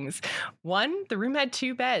 things. One, the room had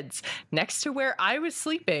 2 beds. Next to where I was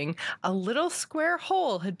sleeping, a little square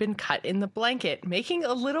hole had been cut in the blanket, making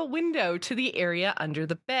a little window to the area under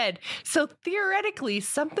the bed. So theoretically,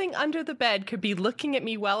 something under the bed could be looking at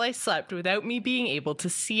me while I slept without me being able to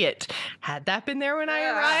see it. Had that been there when I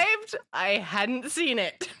arrived, I hadn't seen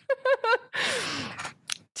it.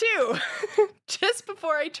 2, just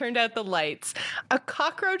before I turned out the lights, a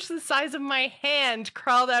cockroach the size of my hand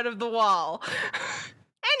crawled out of the wall.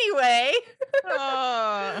 Anyway,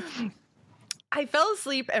 I fell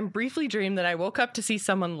asleep and briefly dreamed that I woke up to see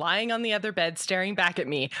someone lying on the other bed staring back at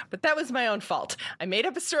me, but that was my own fault. I made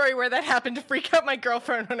up a story where that happened to freak out my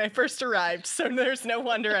girlfriend when I first arrived, so there's no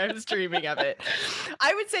wonder I was dreaming of it.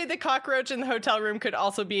 I would say the cockroach in the hotel room could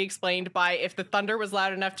also be explained by if the thunder was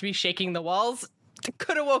loud enough to be shaking the walls. It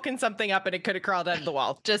could have woken something up and it could have crawled out of the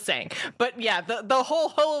wall. Just saying. But yeah, the whole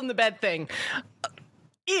hole in the bed thing.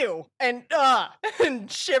 Ew.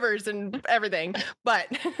 And shivers and everything. But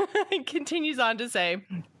it continues on to say,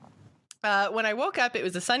 when I woke up, it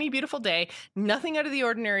was a sunny, beautiful day. Nothing out of the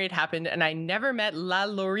ordinary had happened, and I never met La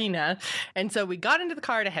Lorena. And so we got into the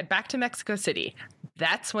car to head back to Mexico City.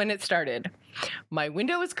 That's when it started. My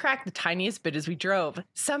window was cracked the tiniest bit as we drove.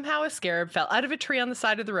 Somehow a scarab fell out of a tree on the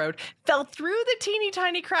side of the road, fell through the teeny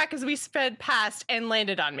tiny crack as we sped past, and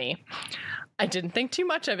landed on me. I didn't think too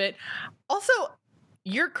much of it. Also,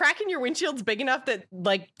 your crack in your windshield's big enough that,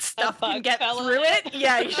 like, stuff can get through it.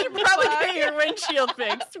 Yeah, you should probably get your windshield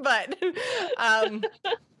fixed, but...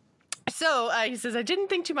 So he says, I didn't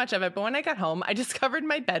think too much of it, but when I got home, I discovered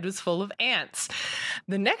my bed was full of ants.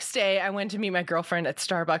 The next day, I went to meet my girlfriend at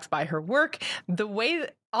Starbucks by her work. The way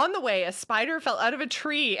On the way, a spider fell out of a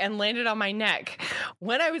tree and landed on my neck.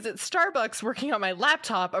 When I was at Starbucks working on my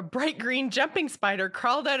laptop, a bright green jumping spider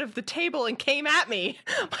crawled out of the table and came at me.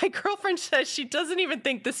 My girlfriend says she doesn't even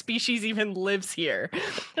think the species even lives here.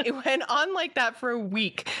 It went on like that for a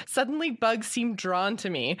week. Suddenly, bugs seemed drawn to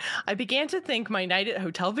me. I began to think my night at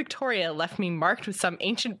Hotel Victoria left me marked with some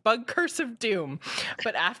ancient bug curse of doom.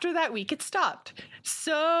 But after that week, it stopped.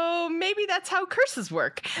 So maybe that's how curses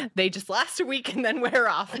work. They just last a week and then wear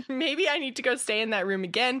off. Maybe I need to go stay in that room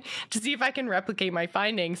again to see if I can replicate my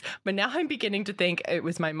findings, but now I'm beginning to think it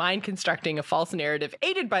was my mind constructing a false narrative,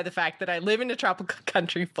 aided by the fact that I live in a tropical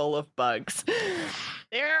country full of bugs.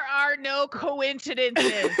 There are no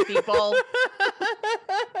coincidences, people.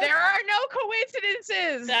 There are no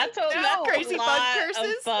coincidences. That's a crazy lot bug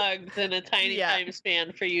curses? of bugs in a tiny time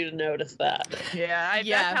span for you to notice that. Yeah,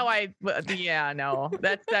 that's how I. Yeah, no,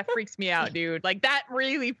 that freaks me out, dude. Like that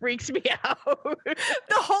really freaks me out.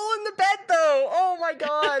 The hole in the bed, though. Oh my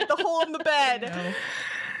god, the hole in the bed. No.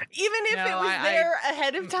 Even if it was there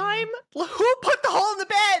ahead of time, who put the hole in the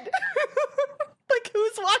bed? Like,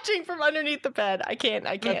 who's watching from underneath the bed? I can't.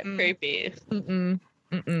 Creepy. And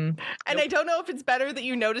I don't know if it's better that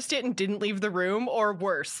you noticed it and didn't leave the room, or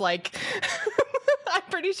worse. Like, I'm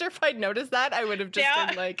pretty sure if I'd noticed that, I would have just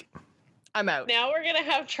been like, I'm out. Now we're going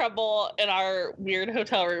to have trouble in our weird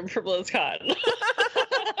hotel room for BlizzCon.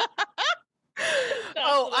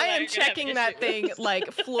 I am checking that thing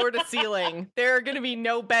like floor to ceiling. There are going to be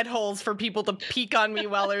no bed holes for people to peek on me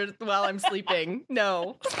while I'm sleeping.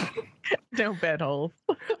 No. No bed holes.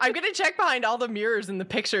 I'm going to check behind all the mirrors and the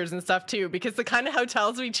pictures and stuff too, because the kind of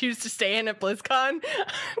hotels we choose to stay in at BlizzCon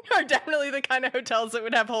are definitely the kind of hotels that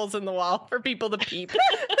would have holes in the wall for people to peep.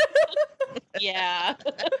 Yeah.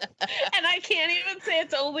 And I can't even say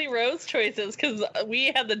it's only Rose choices because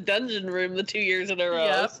we had the dungeon room the 2 years in a row.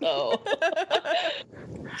 Yep. So.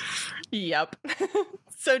 Yep.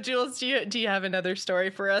 So Jules, do you have another story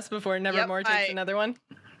for us before Nevermore takes another one?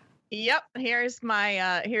 Yep. Here's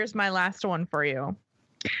my last one for you.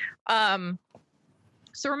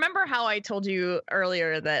 So remember how I told you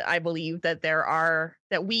earlier that I believe that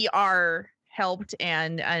we are helped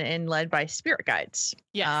and led by spirit guides.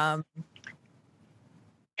 Yeah.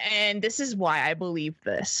 And this is why I believe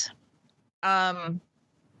this. I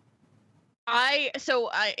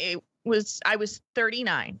was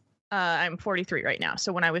 39. I'm 43 right now.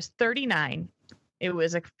 So when I was 39, it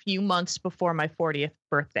was a few months before my 40th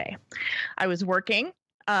birthday. I was working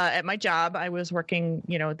at my job. I was working,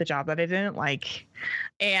 the job that I didn't like.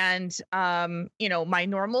 And, my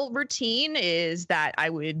normal routine is that I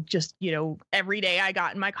would just, every day I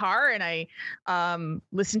got in my car and I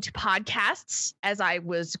listened to podcasts as I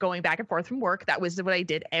was going back and forth from work. That was what I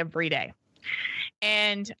did every day.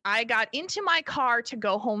 And I got into my car to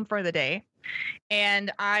go home for the day.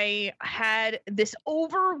 And I had this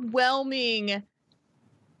overwhelming,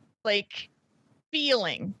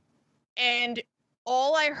 feeling. And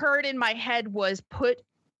all I heard in my head was, put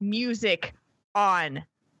music on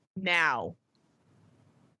now.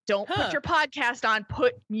 Don't put your podcast on,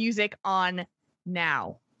 put music on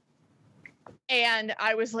now. And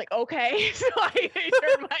I was like, okay. So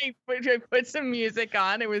I put some music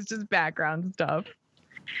on. It was just background stuff.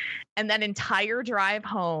 And that entire drive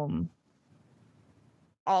home,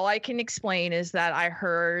 all I can explain is that I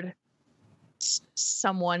heard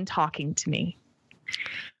someone talking to me.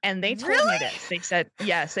 And they told me this. They said,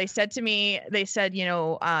 yes, they said to me,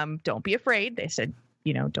 don't be afraid. They said,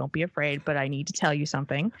 don't be afraid, but I need to tell you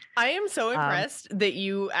something. I am so impressed that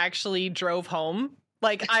you actually drove home.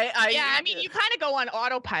 Like you kind of go on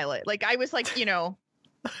autopilot. Like I was like, how you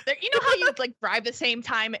drive the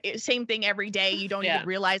same thing every day. You don't even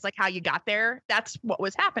realize how you got there. That's what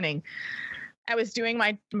was happening. I was doing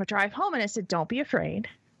my drive home and I said, don't be afraid.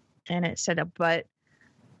 And it said, but,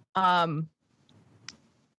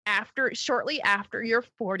 shortly after your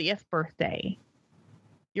 40th birthday,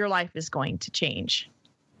 your life is going to change.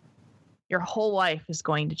 Your whole life is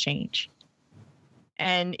going to change.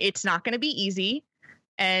 And it's not going to be easy.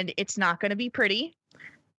 And it's not going to be pretty.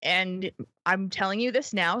 And I'm telling you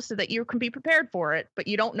this now so that you can be prepared for it, but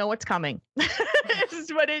you don't know what's coming. This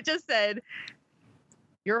is what it just said.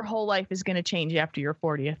 Your whole life is going to change after your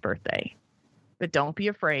 40th birthday. But don't be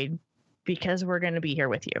afraid, because we're going to be here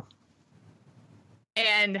with you.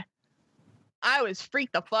 And I was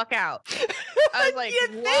freaked the fuck out. I was like,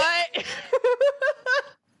 what?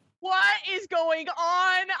 What is going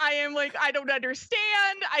on? I am like, I don't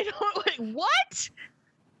understand. What?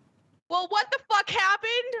 Well, what the fuck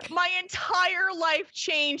happened? My entire life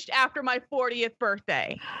changed after my 40th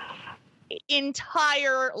birthday.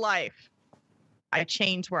 Entire life. I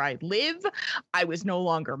changed where I live. I was no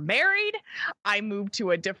longer married. I moved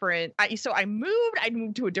to a different, I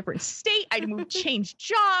moved to a different state. I moved, changed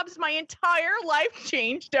jobs. My entire life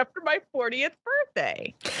changed after my 40th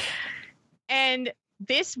birthday. And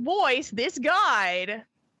this voice, this guide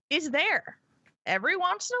is there every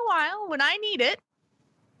once in a while when I need it.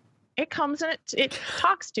 It comes and it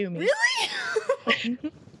talks to me. Really?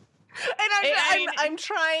 And I'm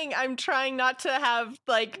trying not to have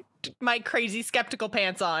like my crazy skeptical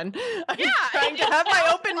pants on. I'm trying to have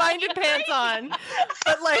my open-minded pants on.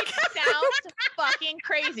 But like it sounds fucking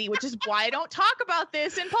crazy, which is why I don't talk about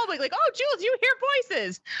this in public. Like, oh, Jules, you hear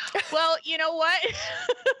voices. Well, you know what?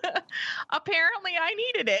 Apparently I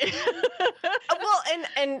needed it. Well,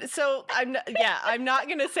 and so I'm not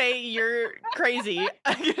gonna say you're crazy.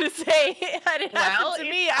 I'm gonna say had it happened to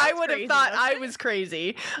me, I would have thought I was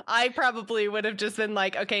crazy. I probably would have just been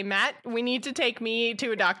like, okay, Matt, we need to take me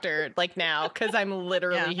to a doctor like now because I'm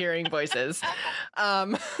literally hearing voices.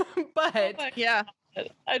 But yeah,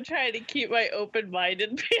 I'm trying to keep my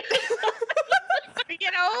open-minded.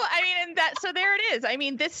 I mean, and so there it is. I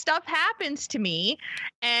mean, this stuff happens to me,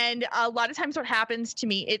 and a lot of times what happens to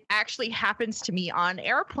me, it actually happens to me on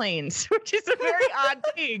airplanes, which is a very odd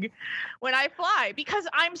thing when I fly, because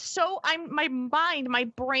my mind, my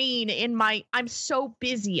brain, I'm so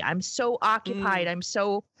busy, I'm so occupied,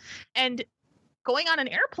 and going on an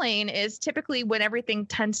airplane is typically when everything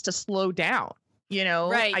tends to slow down,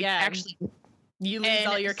 Right. You lose and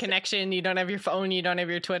all your connection. You don't have your phone. You don't have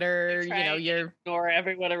your Twitter. You're ignore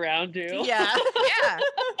everyone around you. Yeah.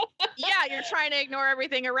 Yeah. You're trying to ignore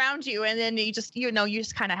everything around you. And then you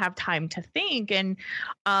just kind of have time to think. And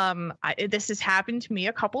this has happened to me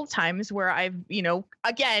a couple of times where I've,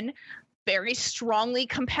 again, very strongly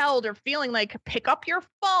compelled or feeling like pick up your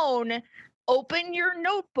phone, open your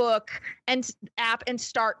notebook and app and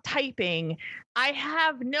start typing. I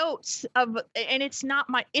have notes and it's not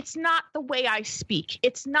the way I speak.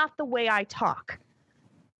 It's not the way I talk,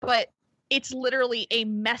 but it's literally a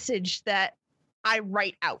message that I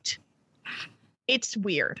write out. It's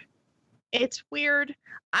weird.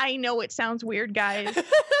 I know it sounds weird, guys.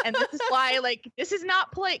 And this is why, this is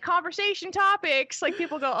not polite conversation topics. Like,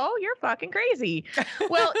 people go, oh, you're fucking crazy.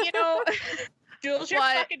 Well, Jules, you're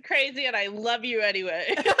fucking crazy, and I love you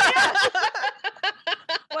anyway.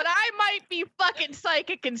 But I might be fucking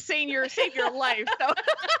psychic and save your life. So.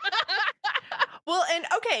 Well, and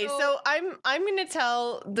okay, so I'm going to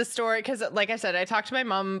tell the story because, like I said, I talked to my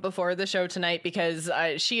mom before the show tonight because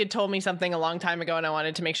she had told me something a long time ago, and I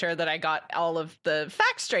wanted to make sure that I got all of the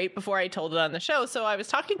facts straight before I told it on the show. So I was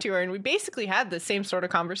talking to her, and we basically had the same sort of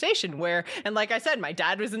conversation where, and like I said, my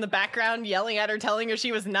dad was in the background yelling at her, telling her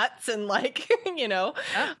she was nuts, and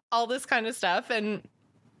all this kind of stuff, and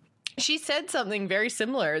she said something very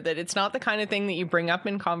similar, that it's not the kind of thing that you bring up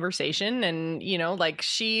in conversation. And,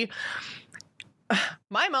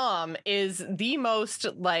 my mom is the most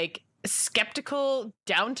skeptical,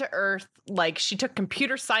 down to earth. She took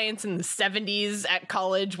computer science in the 70s at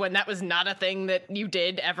college when that was not a thing that you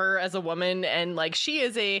did ever as a woman. And she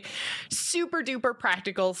is a super duper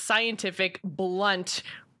practical, scientific, blunt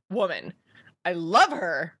woman. I love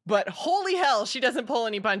her, but holy hell, she doesn't pull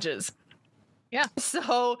any punches. Yeah.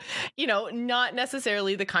 So, not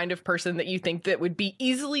necessarily the kind of person that you think that would be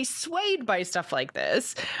easily swayed by stuff like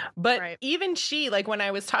this. But even she, when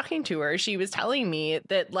I was talking to her, she was telling me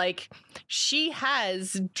that, she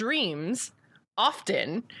has dreams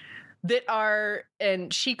often that are,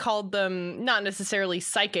 and she called them not necessarily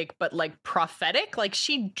psychic, but prophetic.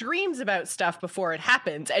 She dreams about stuff before it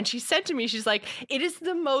happens. And she said to me, she's like, it is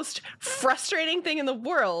the most frustrating thing in the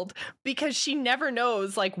world because she never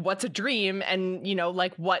knows what's a dream and,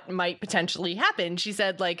 what might potentially happen. She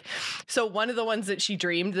said so one of the ones that she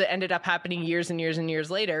dreamed that ended up happening years and years and years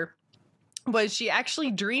later was she actually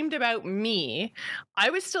dreamed about me. I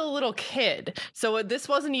was still a little kid. So this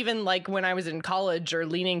wasn't even when I was in college or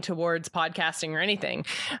leaning towards podcasting or anything.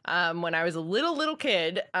 When I was a little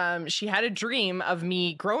kid, she had a dream of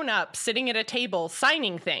me grown up sitting at a table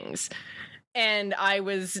signing things. And I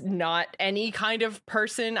was not any kind of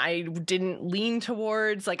person. I didn't lean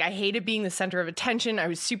towards, I hated being the center of attention. I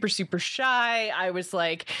was super, super shy. I was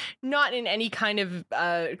not in any kind of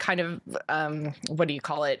what do you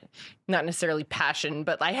call it? Not necessarily passion,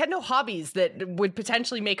 but I had no hobbies that would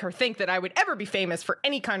potentially make her think that I would ever be famous for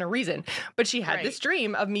any kind of reason. But she had this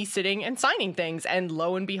dream of me sitting and signing things. And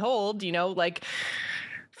lo and behold,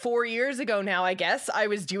 4 years ago now, I guess, I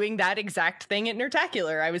was doing that exact thing at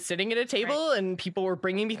Nerdtacular. I was sitting at a table and people were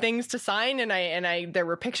bringing me things to sign, and I there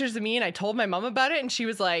were pictures of me, and I told my mom about it, and she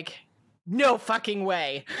was like, no fucking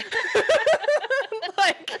way.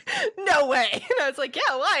 like, no way. And I was like,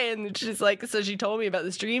 yeah, why? And she's like, so she told me about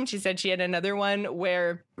this dream. She said she had another one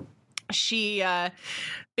where she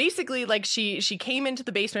basically, like, she came into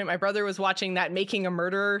the basement. My brother was watching that Making a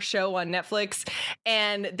Murderer show on Netflix,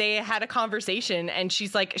 and they had a conversation, and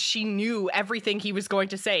she's like, she knew everything he was going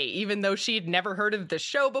to say, even though she had never heard of the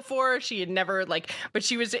show before. She had never, like, but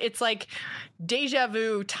it's like deja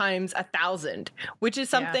vu times 1,000, which is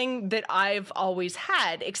something that I've always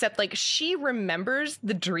had, except, like, she remembers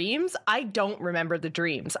the dreams. I don't remember the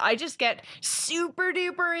dreams. I just get super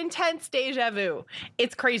duper intense deja vu.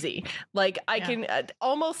 It's crazy. Like, I can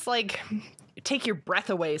almost like take your breath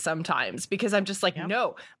away sometimes, because I'm just like,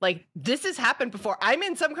 no, like, this has happened before. I'm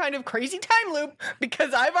in some kind of crazy time loop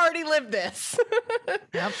because I've already lived this.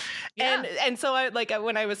 And so I, like,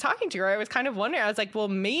 when I was talking to her, I was kind of wondering, I was like, well,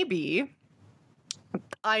 maybe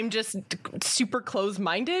I'm just super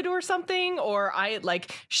close-minded or something, or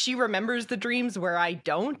she remembers the dreams where I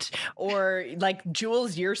don't, or like,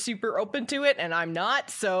 Jules, you're super open to it and I'm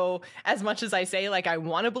not. So as much as I say, like, I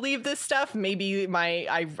want to believe this stuff, maybe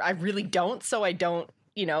I really don't. So I don't,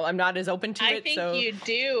 I'm not as open to it. I think you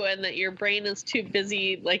do, and that your brain is too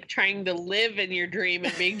busy, like, trying to live in your dream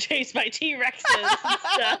and being chased by T-Rexes and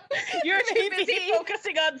stuff. You're too busy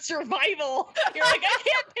focusing on survival. You're like, I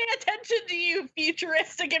can't pay attention to you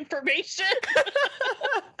futuristic information.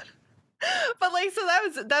 But, like, so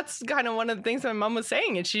that's kind of one of the things my mom was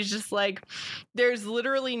saying, and she's just like, there's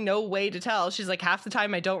literally no way to tell. She's like, half the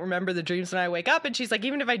time I don't remember the dreams when I wake up, and she's like,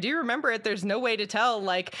 even if I do remember it, there's no way to tell,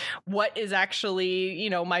 like, what is actually,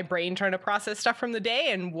 my brain trying to process stuff from the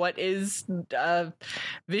day and what is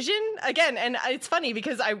vision again. And it's funny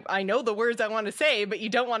because I know the words I want to say, but you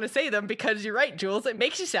don't want to say them because you're right, Jules, it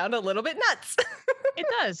makes you sound a little bit nuts. It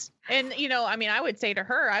does. And, I mean, I would say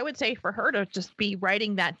for her to just be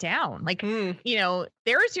writing that down. Like,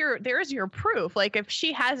 there's your proof. Like, if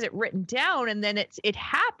she has it written down and then it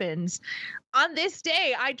happens on this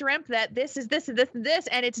day, I dreamt that this is this and this and this,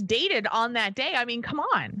 and it's dated on that day. I mean, come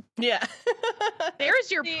on. Yeah.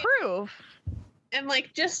 There's your proof. And,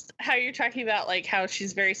 like, just how you're talking about, like, how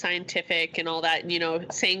she's very scientific and all that,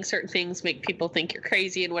 and, saying certain things make people think you're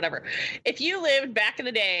crazy and whatever. If you lived back in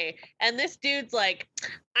the day and this dude's like,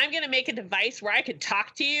 I'm going to make a device where I could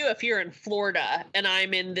talk to you if you're in Florida and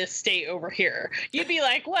I'm in this state over here, you'd be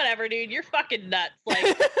like, whatever, dude, you're fucking nuts. Like,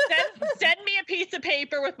 send me a piece of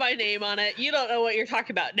paper with my name on it. You don't know what you're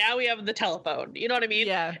talking about. Now we have the telephone. You know what I mean?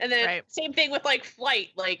 Yeah. And then same thing with, like,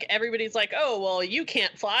 flight. Like, everybody's like, oh, well, you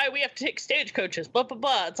can't fly. We have to take stagecoaches, blah, blah,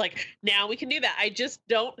 blah. It's like, now we can do that. I just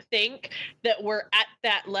don't think that we're at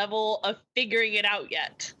that level of figuring it out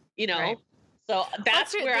yet, Right. So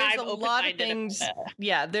that's where I'm open-minded.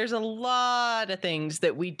 There's a lot of things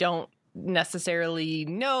that we don't necessarily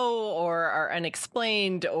know or are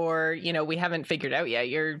unexplained or, we haven't figured out yet.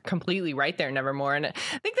 You're completely right there, Nevermore. And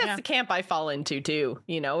I think that's the camp I fall into too,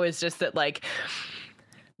 is just that, like,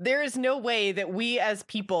 there is no way that we as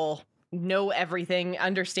people know everything,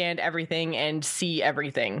 understand everything, and see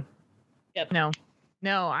everything. Yep. No,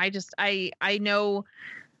 I know.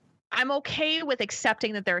 I'm okay with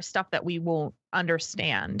accepting that there's stuff that we won't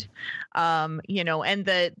understand, and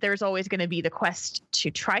that there's always going to be the quest to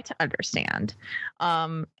try to understand.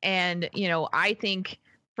 I think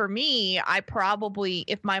for me, I probably,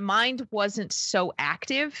 if my mind wasn't so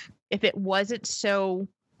active, if it wasn't so,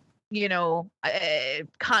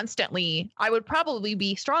 constantly, I would probably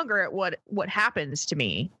be stronger at what happens to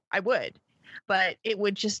me. I would, but it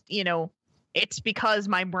would just, it's because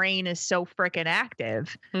my brain is so freaking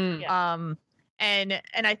active. And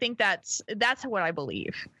I think that's what I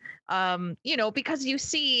believe. Because you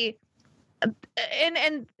see,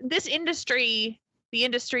 and this industry, the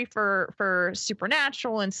industry for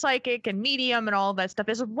supernatural and psychic and medium and all that stuff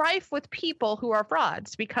is rife with people who are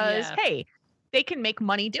frauds because, hey, they can make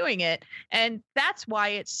money doing it. And that's why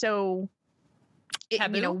it's so,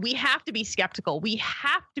 we have to be skeptical. We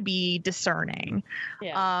have to be discerning.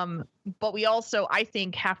 But we also, I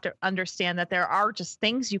think, have to understand that there are just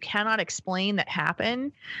things you cannot explain that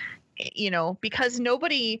happen, because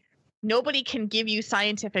nobody can give you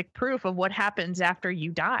scientific proof of what happens after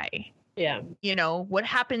you die. Yeah. What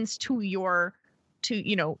happens to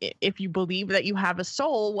if you believe that you have a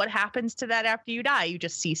soul, what happens to that after you die? You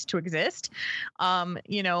just cease to exist.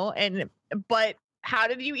 But how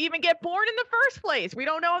did you even get born in the first place? We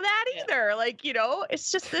don't know that either. Like,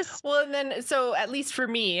 it's just this. Well, and then, so at least for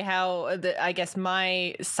me, how I guess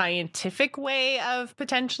my scientific way of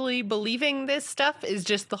potentially believing this stuff is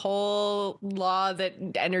just the whole law that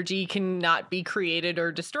energy cannot be created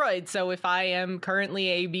or destroyed. So if I am currently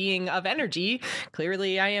a being of energy,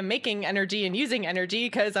 clearly I am making energy and using energy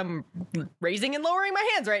because I'm raising and lowering my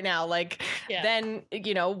hands right now. Like, then,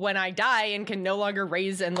 when I die and can no longer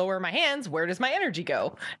raise and lower my hands, where does my energy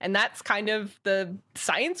go? And that's kind of the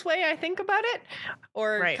science way I think about it,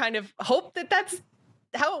 or kind of hope that that's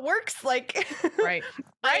how it works. Like, right.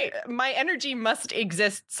 My energy must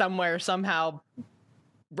exist somewhere, somehow.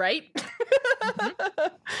 Right. Mm-hmm.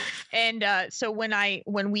 And so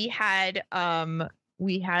when we had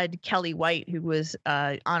Kelly White, who was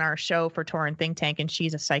on our show for Torrent Think Tank, and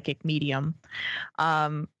she's a psychic medium.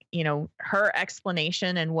 Her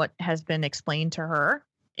explanation and what has been explained to her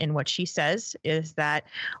in what she says is that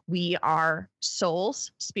we are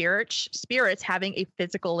souls, spirits having a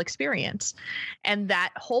physical experience. And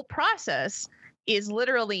that whole process is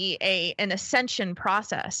literally an ascension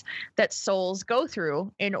process that souls go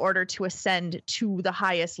through in order to ascend to the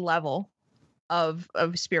highest level of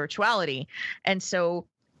spirituality. And so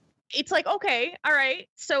it's like, okay, all right.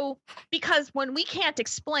 So because when we can't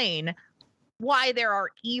explain why there are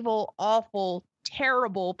evil, awful,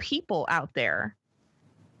 terrible people out there,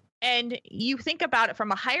 and you think about it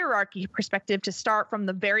from a hierarchy perspective, to start from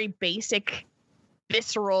the very basic,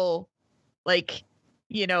 visceral,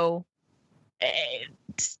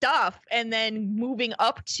 stuff, and then moving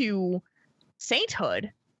up to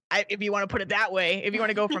sainthood, if you want to put it that way, if you want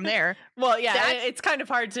to go from there. Well, yeah, it's kind of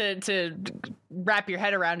hard to wrap your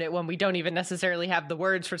head around it when we don't even necessarily have the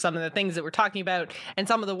words for some of the things that we're talking about. And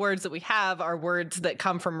some of the words that we have are words that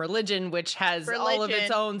come from religion, which has all of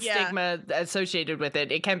its own stigma associated with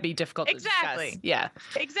it. It can be difficult to discuss. Yeah,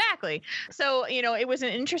 exactly. So, it was an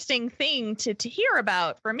interesting thing to hear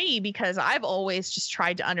about for me, because I've always just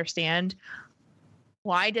tried to understand,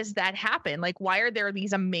 why does that happen? Like, why are there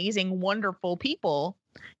these amazing, wonderful people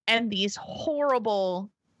and these horrible,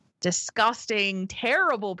 disgusting,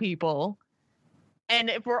 terrible people? And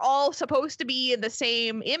if we're all supposed to be in the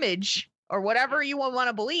same image, or whatever you want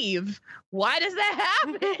to believe, why does that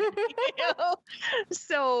happen?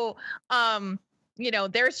 So,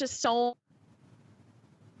 there's just so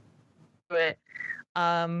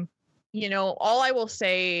all I will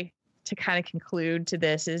say to kind of conclude to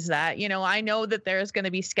this is that, I know that there's going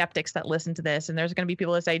to be skeptics that listen to this, and there's going to be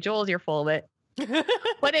people that say, Jules, you're full of it.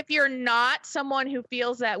 But if you're not someone who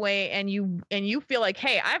feels that way, and you feel like,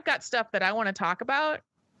 hey, I've got stuff that I want to talk about,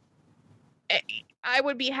 I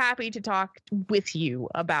would be happy to talk with you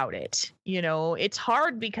about it. It's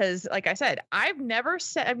hard because, like I said, I've never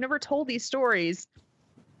told these stories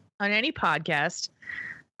on any podcast.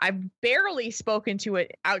 I've barely spoken to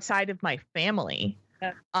it outside of my family.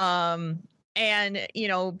 Yeah. And,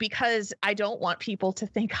 because I don't want people to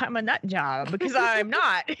think I'm a nut job, because I'm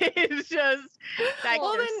not. It's just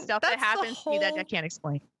stuff that happens to me that I can't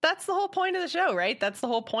explain. That's the whole point of the show, right? That's the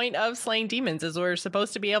whole point of Slaying Demons, is we're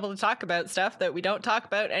supposed to be able to talk about stuff that we don't talk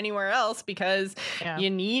about anywhere else, because you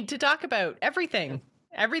need to talk about everything.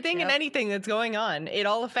 Everything and anything that's going on. It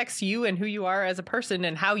all affects you and who you are as a person,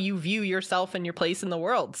 and how you view yourself and your place in the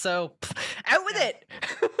world. So out with it.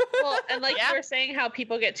 Well, and like you were saying, how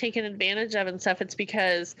people get taken advantage of and stuff, it's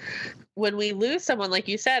because when we lose someone, like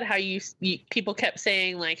you said, how you people kept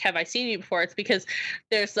saying, like, have I seen you before? It's because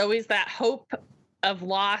there's always that hope of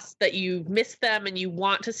loss, that you miss them and you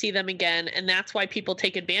want to see them again. And that's why people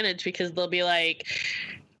take advantage, because they'll be like,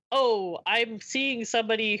 oh, I'm seeing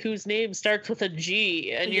somebody whose name starts with a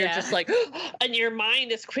G, and you're just like, and your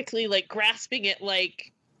mind is quickly like grasping it,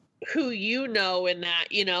 like who in that,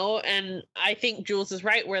 and I think Jules is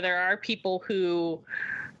right, where there are people who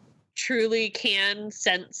truly can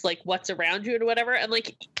sense like what's around you and whatever, and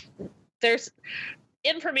like there's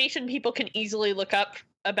information people can easily look up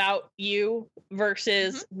about you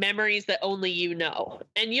versus memories that only you know,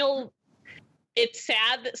 and it's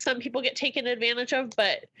sad that some people get taken advantage of,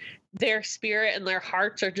 but their spirit and their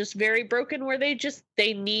hearts are just very broken, where they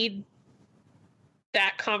need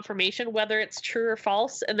that confirmation, whether it's true or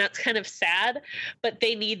false. And that's kind of sad, but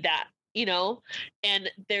they need that, and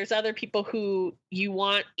there's other people who you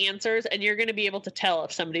want answers, and you're going to be able to tell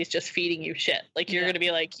if somebody's just feeding you shit. Like, you're going to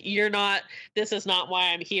be like, this is not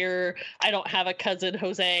why I'm here. I don't have a cousin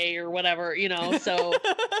Jose or whatever, so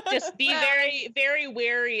just be very, very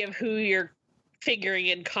wary of who you're figuring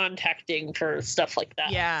and contacting for stuff like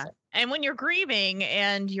that. Yeah. And when you're grieving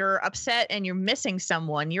and you're upset and you're missing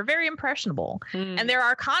someone, you're very impressionable. And there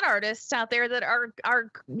are con artists out there that are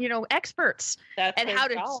experts at how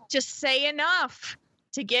to just say enough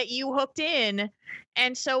to get you hooked in.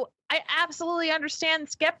 And so I absolutely understand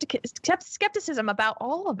skepticism about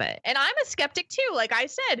all of it. And I'm a skeptic too. Like I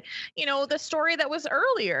said, the story that was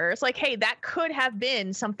earlier, it's like, hey, that could have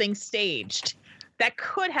been something staged. That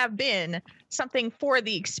could have been something for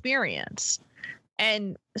the experience.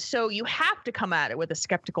 And so you have to come at it with a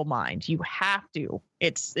skeptical mind. You have to.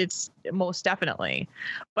 It's most definitely.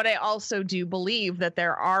 But I also do believe that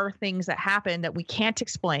there are things that happen that we can't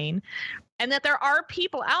explain, and that there are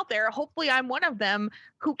people out there, hopefully I'm one of them,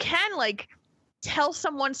 who can like tell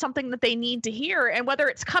someone something that they need to hear. And whether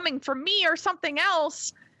it's coming from me or something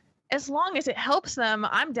else, as long as it helps them,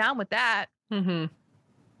 I'm down with that. Mm-hmm.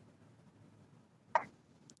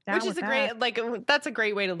 Which is that's a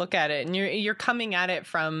great way to look at it. And you're coming at it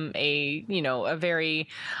from a very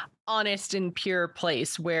honest and pure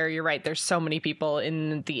place where you're right. There's so many people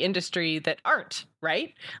in the industry that aren't,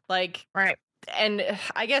 right? Right. And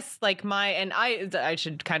I guess I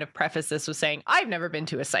should kind of preface this with saying I've never been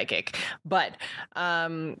to a psychic, but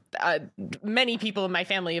many people in my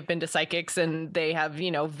family have been to psychics, and they have,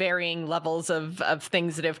 varying levels of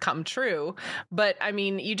things that have come true. But I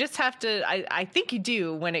mean, you just have to, I think you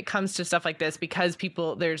do when it comes to stuff like this, because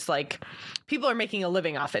people are making a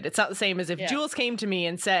living off it. It's not the same as if Jules came to me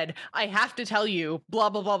and said, I have to tell you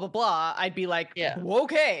blah, blah, blah, blah, blah. I'd be like,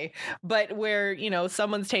 okay. But where,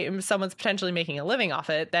 someone's potentially making a living off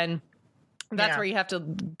it, then that's where you have to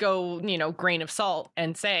go, grain of salt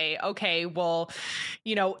and say, okay, well,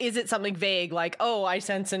 is it something vague like, oh, I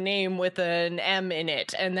sense a name with an M in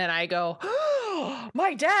it? And then I go, oh,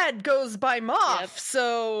 my dad goes by Moff.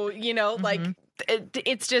 So,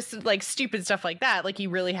 it's just like stupid stuff like that. Like, you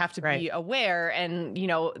really have to be aware, and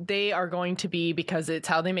they are going to be, because it's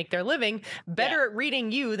how they make their living, better at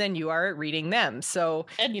reading you than you are at reading them. So,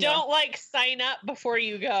 and don't sign up before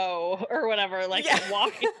you go or whatever.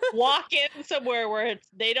 Walk in somewhere where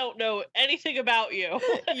they don't know anything about you.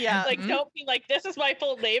 Yeah. Don't be like, this is my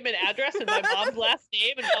full name and address and my mom's last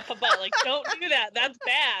name and blah, blah, blah. Don't do that. That's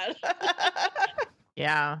bad.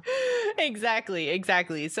 Yeah,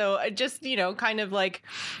 exactly. So just, kind of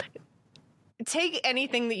take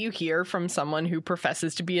anything that you hear from someone who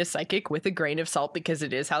professes to be a psychic with a grain of salt, because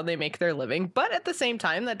it is how they make their living. But at the same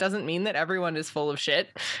time, that doesn't mean that everyone is full of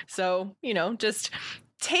shit. So, just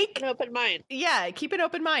take an open mind. Yeah, keep an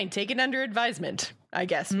open mind. Take it under advisement, I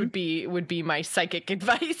guess, would be my psychic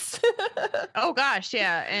advice. Oh gosh,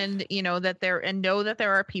 yeah. And know that there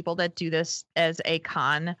are people that do this as a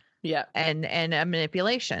con. Yeah. And a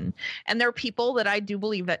manipulation. And there are people that I do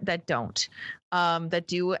believe that don't, that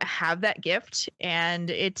do have that gift.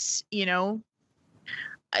 And it's, it's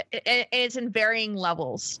in varying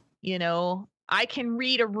levels. I can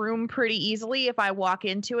read a room pretty easily if I walk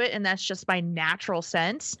into it, and that's just my natural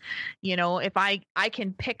sense. If I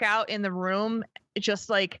can pick out in the room, just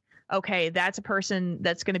like, okay, that's a person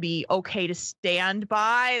that's going to be okay to stand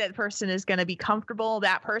by. That person is going to be comfortable.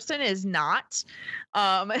 That person is not.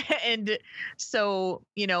 And so,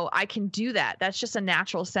 I can do that. That's just a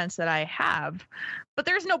natural sense that I have. But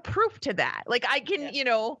there's no proof to that. I can,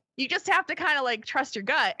 you just have to kind of trust your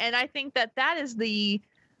gut. And I think that's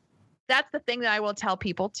the thing that I will tell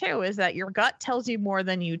people too, is that your gut tells you more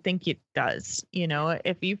than you think it does.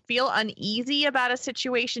 If you feel uneasy about a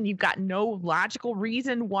situation, you've got no logical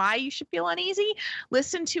reason why you should feel uneasy.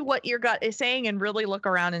 Listen to what your gut is saying and really look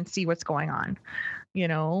around and see what's going on.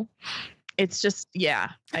 It's just,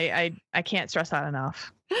 I can't stress that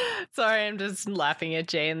enough. Sorry, I'm just laughing at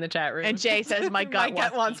Jay in the chat room. And Jay says, my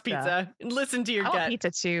gut wants pizza. Listen to your gut. I want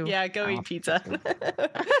pizza too. Yeah, go eat pizza.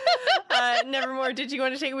 Nevermore, did you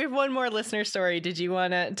want to take, we have one more listener story. Did you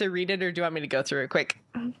want to read it, or do you want me to go through it quick?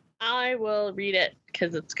 I will read it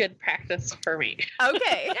because it's good practice for me.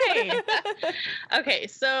 Okay. Okay,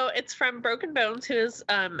 so it's from Broken Bones, who is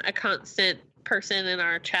a constant person in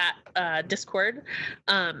our chat Discord.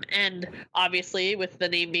 And obviously with the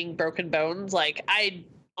name being Broken Bones, I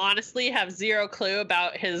honestly have zero clue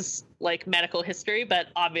about his medical history, but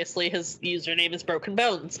obviously his username is Broken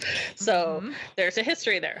Bones. So there's a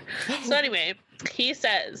history there. So anyway, he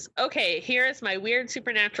says, okay, here is my weird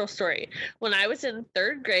supernatural story. When I was in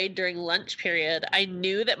 3rd grade during lunch period, I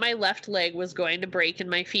knew that my left leg was going to break in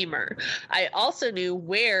my femur. I also knew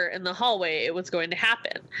where in the hallway it was going to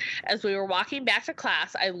happen. As we were walking back to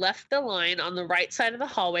class, I left the line on the right side of the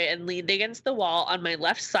hallway and leaned against the wall on my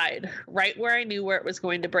left side, right where I knew where it was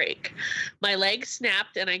going to break. My leg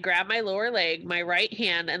snapped and I grabbed my lower leg, my right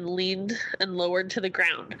hand, and leaned and lowered to the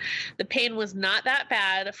ground. The pain was not that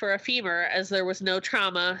bad for a femur, as there was no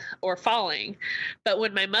trauma or falling. But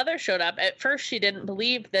when my mother showed up, at first she didn't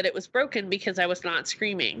believe that it was broken because I was not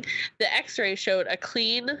screaming. The x-ray showed a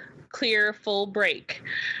clean, clear, full break,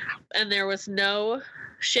 and there was no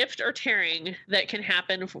shift or tearing that can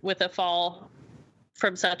happen with a fall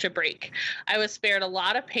from such a break. I was spared a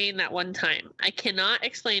lot of pain that one time. I cannot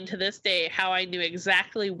explain to this day how I knew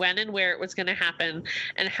exactly when and where it was going to happen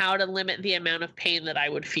and how to limit the amount of pain that I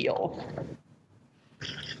would feel.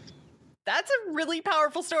 That's a really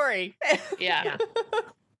powerful story. Yeah.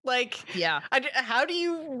 Like, yeah. How do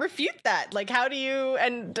you refute that? Like, how do you,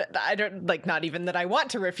 and I don't, like, not even that I want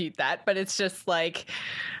to refute that, but it's just like,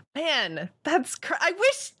 man, I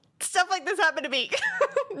wish stuff like this happened to me.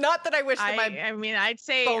 Not that I wish that I'd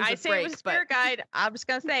say it was a spirit guide. I'm just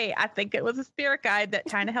gonna say I think it was a spirit guide that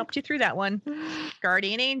kind of helped you through that one.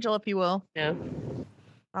 Guardian angel, if you will. Yeah.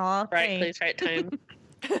 Oh, right place, right time.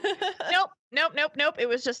 Nope. It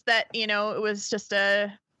was just that, it was just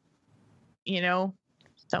it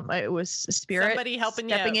was a spirit. Somebody helping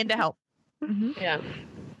you stepping in to help. Mm-hmm. Yeah.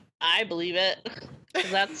 I believe it.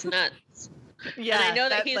 That's nuts. Yeah, and I know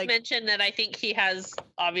that he's mentioned that I think he has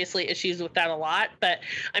obviously issues with that a lot, but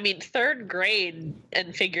I mean, 3rd grade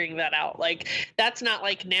and figuring that out, like, that's not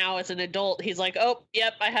like now as an adult, he's like, oh,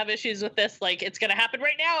 yep, I have issues with this. Like, it's going to happen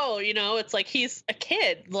right now. It's like, he's a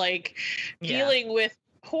kid, like dealing with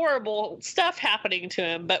horrible stuff happening to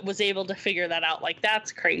him, but was able to figure that out. Like,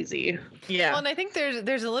 that's crazy. Yeah. Well, and I think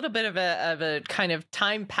there's a little bit of a kind of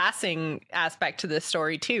time passing aspect to this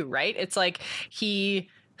story too, right? It's like he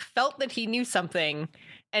felt that he knew something,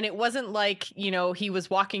 and it wasn't like, he was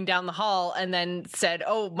walking down the hall and then said,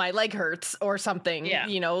 oh, my leg hurts or something. Yeah.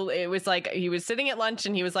 It was like he was sitting at lunch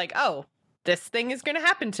and he was like, oh, this thing is going to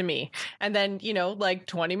happen to me. And then, like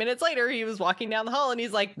 20 minutes later, he was walking down the hall and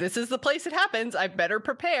he's like, this is the place it happens. I better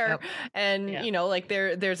prepare. Yep. And, like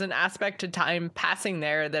there's an aspect to time passing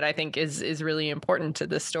there that I think is really important to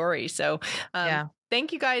this story. So,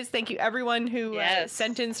 thank you guys. Thank you everyone who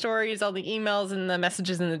sent in stories, all the emails and the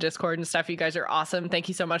messages in the Discord and stuff. You guys are awesome. Thank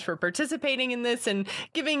you so much for participating in this and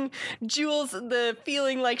giving Jules the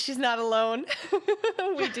feeling like she's not alone.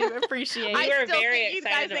 We do appreciate it. I still think you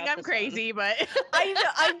guys think I'm crazy, but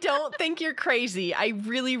I don't think you're crazy. I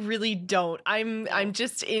really, really don't. I'm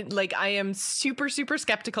just I am super, super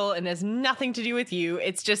skeptical, and has nothing to do with you.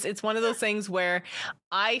 It's one of those things where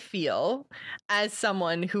I feel, as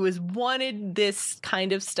someone who has wanted this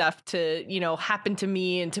kind of stuff to, happen to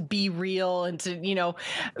me and to be real and to,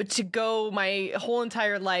 to go my whole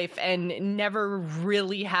entire life and never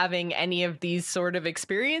really having any of these sort of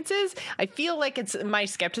experiences, I feel like my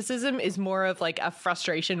skepticism is more of like a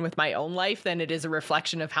frustration with my own life than it is a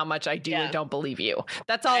reflection of how much I do or don't believe you.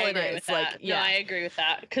 That's all it is. Like, no, I agree with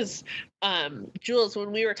that. Because, Jules,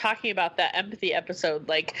 when we were talking about that empathy episode,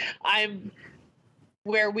 like,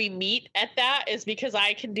 where we meet at that is because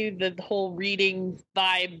I can do the whole reading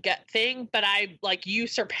vibe gut thing, but you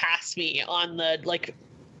surpass me on the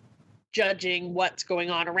judging what's going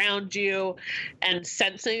on around you and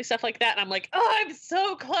sensing stuff like that. And I'm like, oh, I'm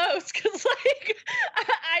so close. Cause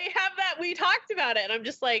I have that, we talked about it and I'm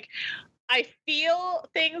just like, I feel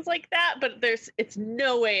things like that, but it's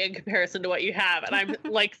no way in comparison to what you have. And I'm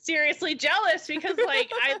seriously jealous because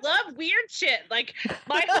I love weird shit. Like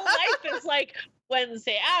my whole life is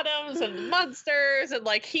Wednesday Addams and Munsters, and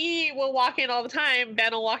he will walk in all the time.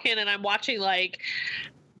 Ben will walk in and I'm watching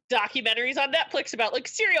documentaries on Netflix about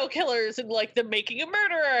serial killers and the making a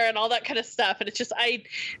murderer and all that kind of stuff. And it's just,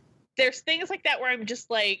 there's things like that where I'm just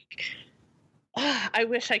I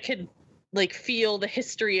wish I could feel the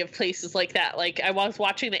history of places like that. I was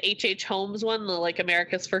watching the H.H. Holmes one, the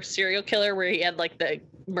America's First Serial Killer, where he had the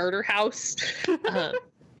murder house.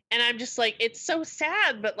 And I'm just it's so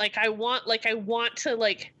sad, but I want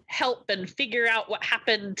to help and figure out what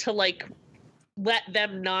happened to let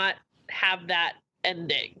them not have that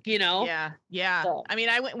ending, Yeah. So. I mean,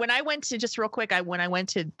 when I went to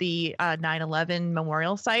the 9/11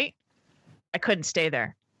 memorial site, I couldn't stay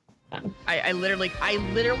there. I literally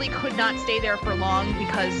could not stay there for long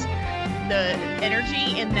because the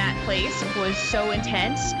energy in that place was so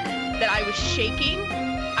intense that I was shaking.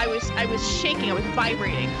 I was shaking. I was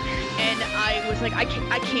vibrating, and I was like, I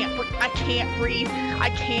can't breathe.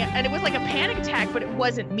 And it was like a panic attack, but it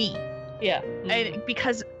wasn't me. Yeah. And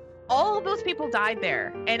because all of those people died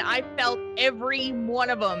there, and I felt every one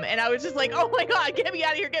of them, and I was just like, oh my God, get me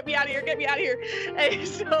out of here, get me out of here, get me out of here. And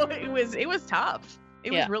so it was tough.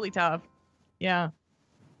 It was really tough. Yeah.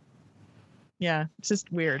 Yeah. It's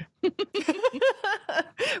just weird.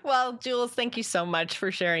 Well, Jules, thank you so much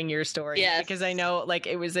for sharing your story. Yes. Because I know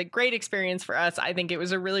it was a great experience for us. I think it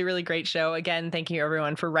was a really, really great show. Again, thank you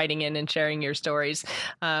everyone for writing in and sharing your stories.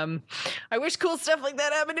 I wish cool stuff like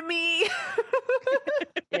that happened to me.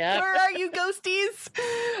 Yeah. Where are you, ghosties?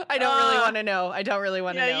 I don't really want to know. I don't really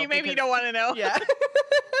want to know. Yeah, you don't want to know. Yeah.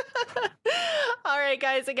 All right,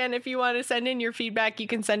 guys. Again, if you want to send in your feedback, you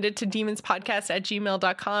can send it to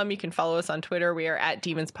demonspodcast@gmail.com. You can follow us on Twitter. We are at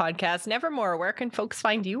Demons Podcast. Nevermore, where can folks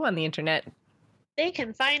find you on the internet? They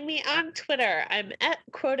can find me on Twitter. I'm at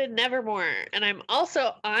Quoted Nevermore. And I'm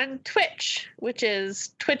also on Twitch, which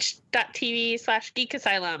is twitch.tv/Geek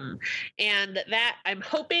Asylum. And that I'm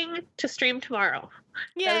hoping to stream tomorrow.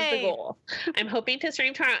 Yay. That is the goal. I'm hoping to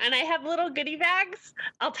stream tomorrow. And I have little goodie bags.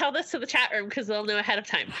 I'll tell this to the chat room because they'll know ahead of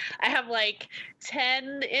time. I have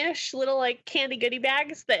 10-ish little candy goodie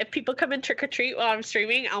bags that if people come in trick or treat while I'm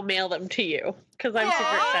streaming, I'll mail them to you because I'm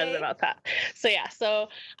super excited about that. So yeah, so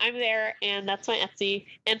I'm there and that's my Etsy.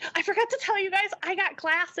 And I forgot to tell you guys, I got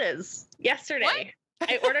glasses yesterday. What?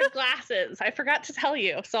 I ordered glasses. I forgot to tell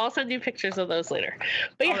you. So I'll send you pictures of those later.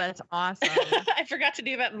 But yeah. Oh, that's awesome. I forgot to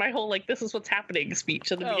do that in my whole this is what's happening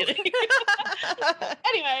speech at the beginning.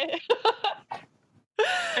 Anyway.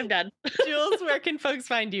 I'm done. Jules, where can folks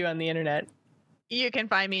find you on the internet? You can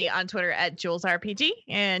find me on Twitter at JulesRPG,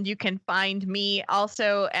 and you can find me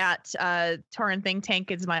also at Torrent Think Tank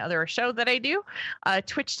is my other show that I do,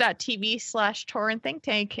 twitch.tv/Torrent Think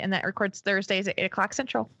Tank, and that records Thursdays at 8 o'clock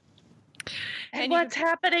Central. And what's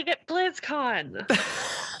happening at BlizzCon?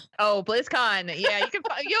 Oh, BlizzCon. Yeah, you can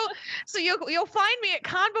you'll find me at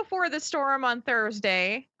Con Before the Storm on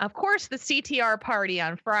Thursday. Of course, the CTR party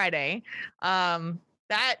on Friday.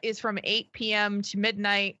 That is from 8 p.m. to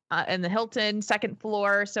midnight in the Hilton, second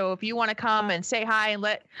floor. So if you want to come and say hi and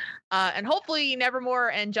and hopefully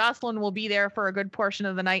Nevermore and Jocelyn will be there for a good portion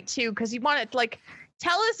of the night too, because you want to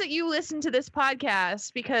tell us that you listen to this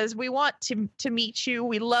podcast because we want to meet you.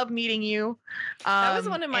 We love meeting you. That was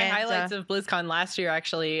one of my highlights of BlizzCon last year,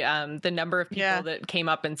 actually. The number of people that came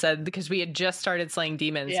up and said, because we had just started Slaying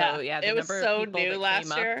Demons. Yeah, so yeah, it was so new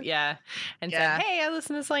last year. And said, hey, I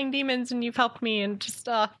listened to Slaying Demons and you've helped me, and just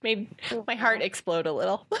made my heart explode a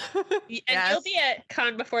little. And you'll be at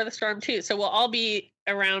Con Before the Storm too. So we'll all be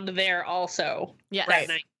around there also. Yeah. That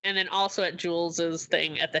night. And then also at Jules's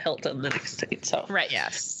thing at the Hilton the next night. So right,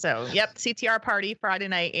 yes. So yep, CTR party Friday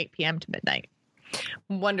night, 8 p.m. to midnight.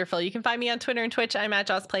 Wonderful. You can find me on Twitter and Twitch. I'm at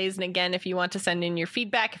Joss Plays. And again, if you want to send in your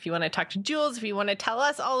feedback, if you want to talk to Jules, if you want to tell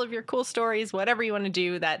us all of your cool stories, whatever you want to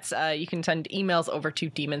do, that's you can send emails over to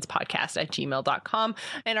demonspodcast@gmail.com.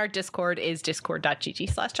 And our Discord is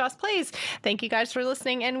discord.gg/JossPlays. Thank you guys for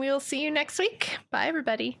listening, and we'll see you next week. Bye,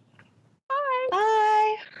 everybody. Bye.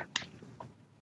 bye.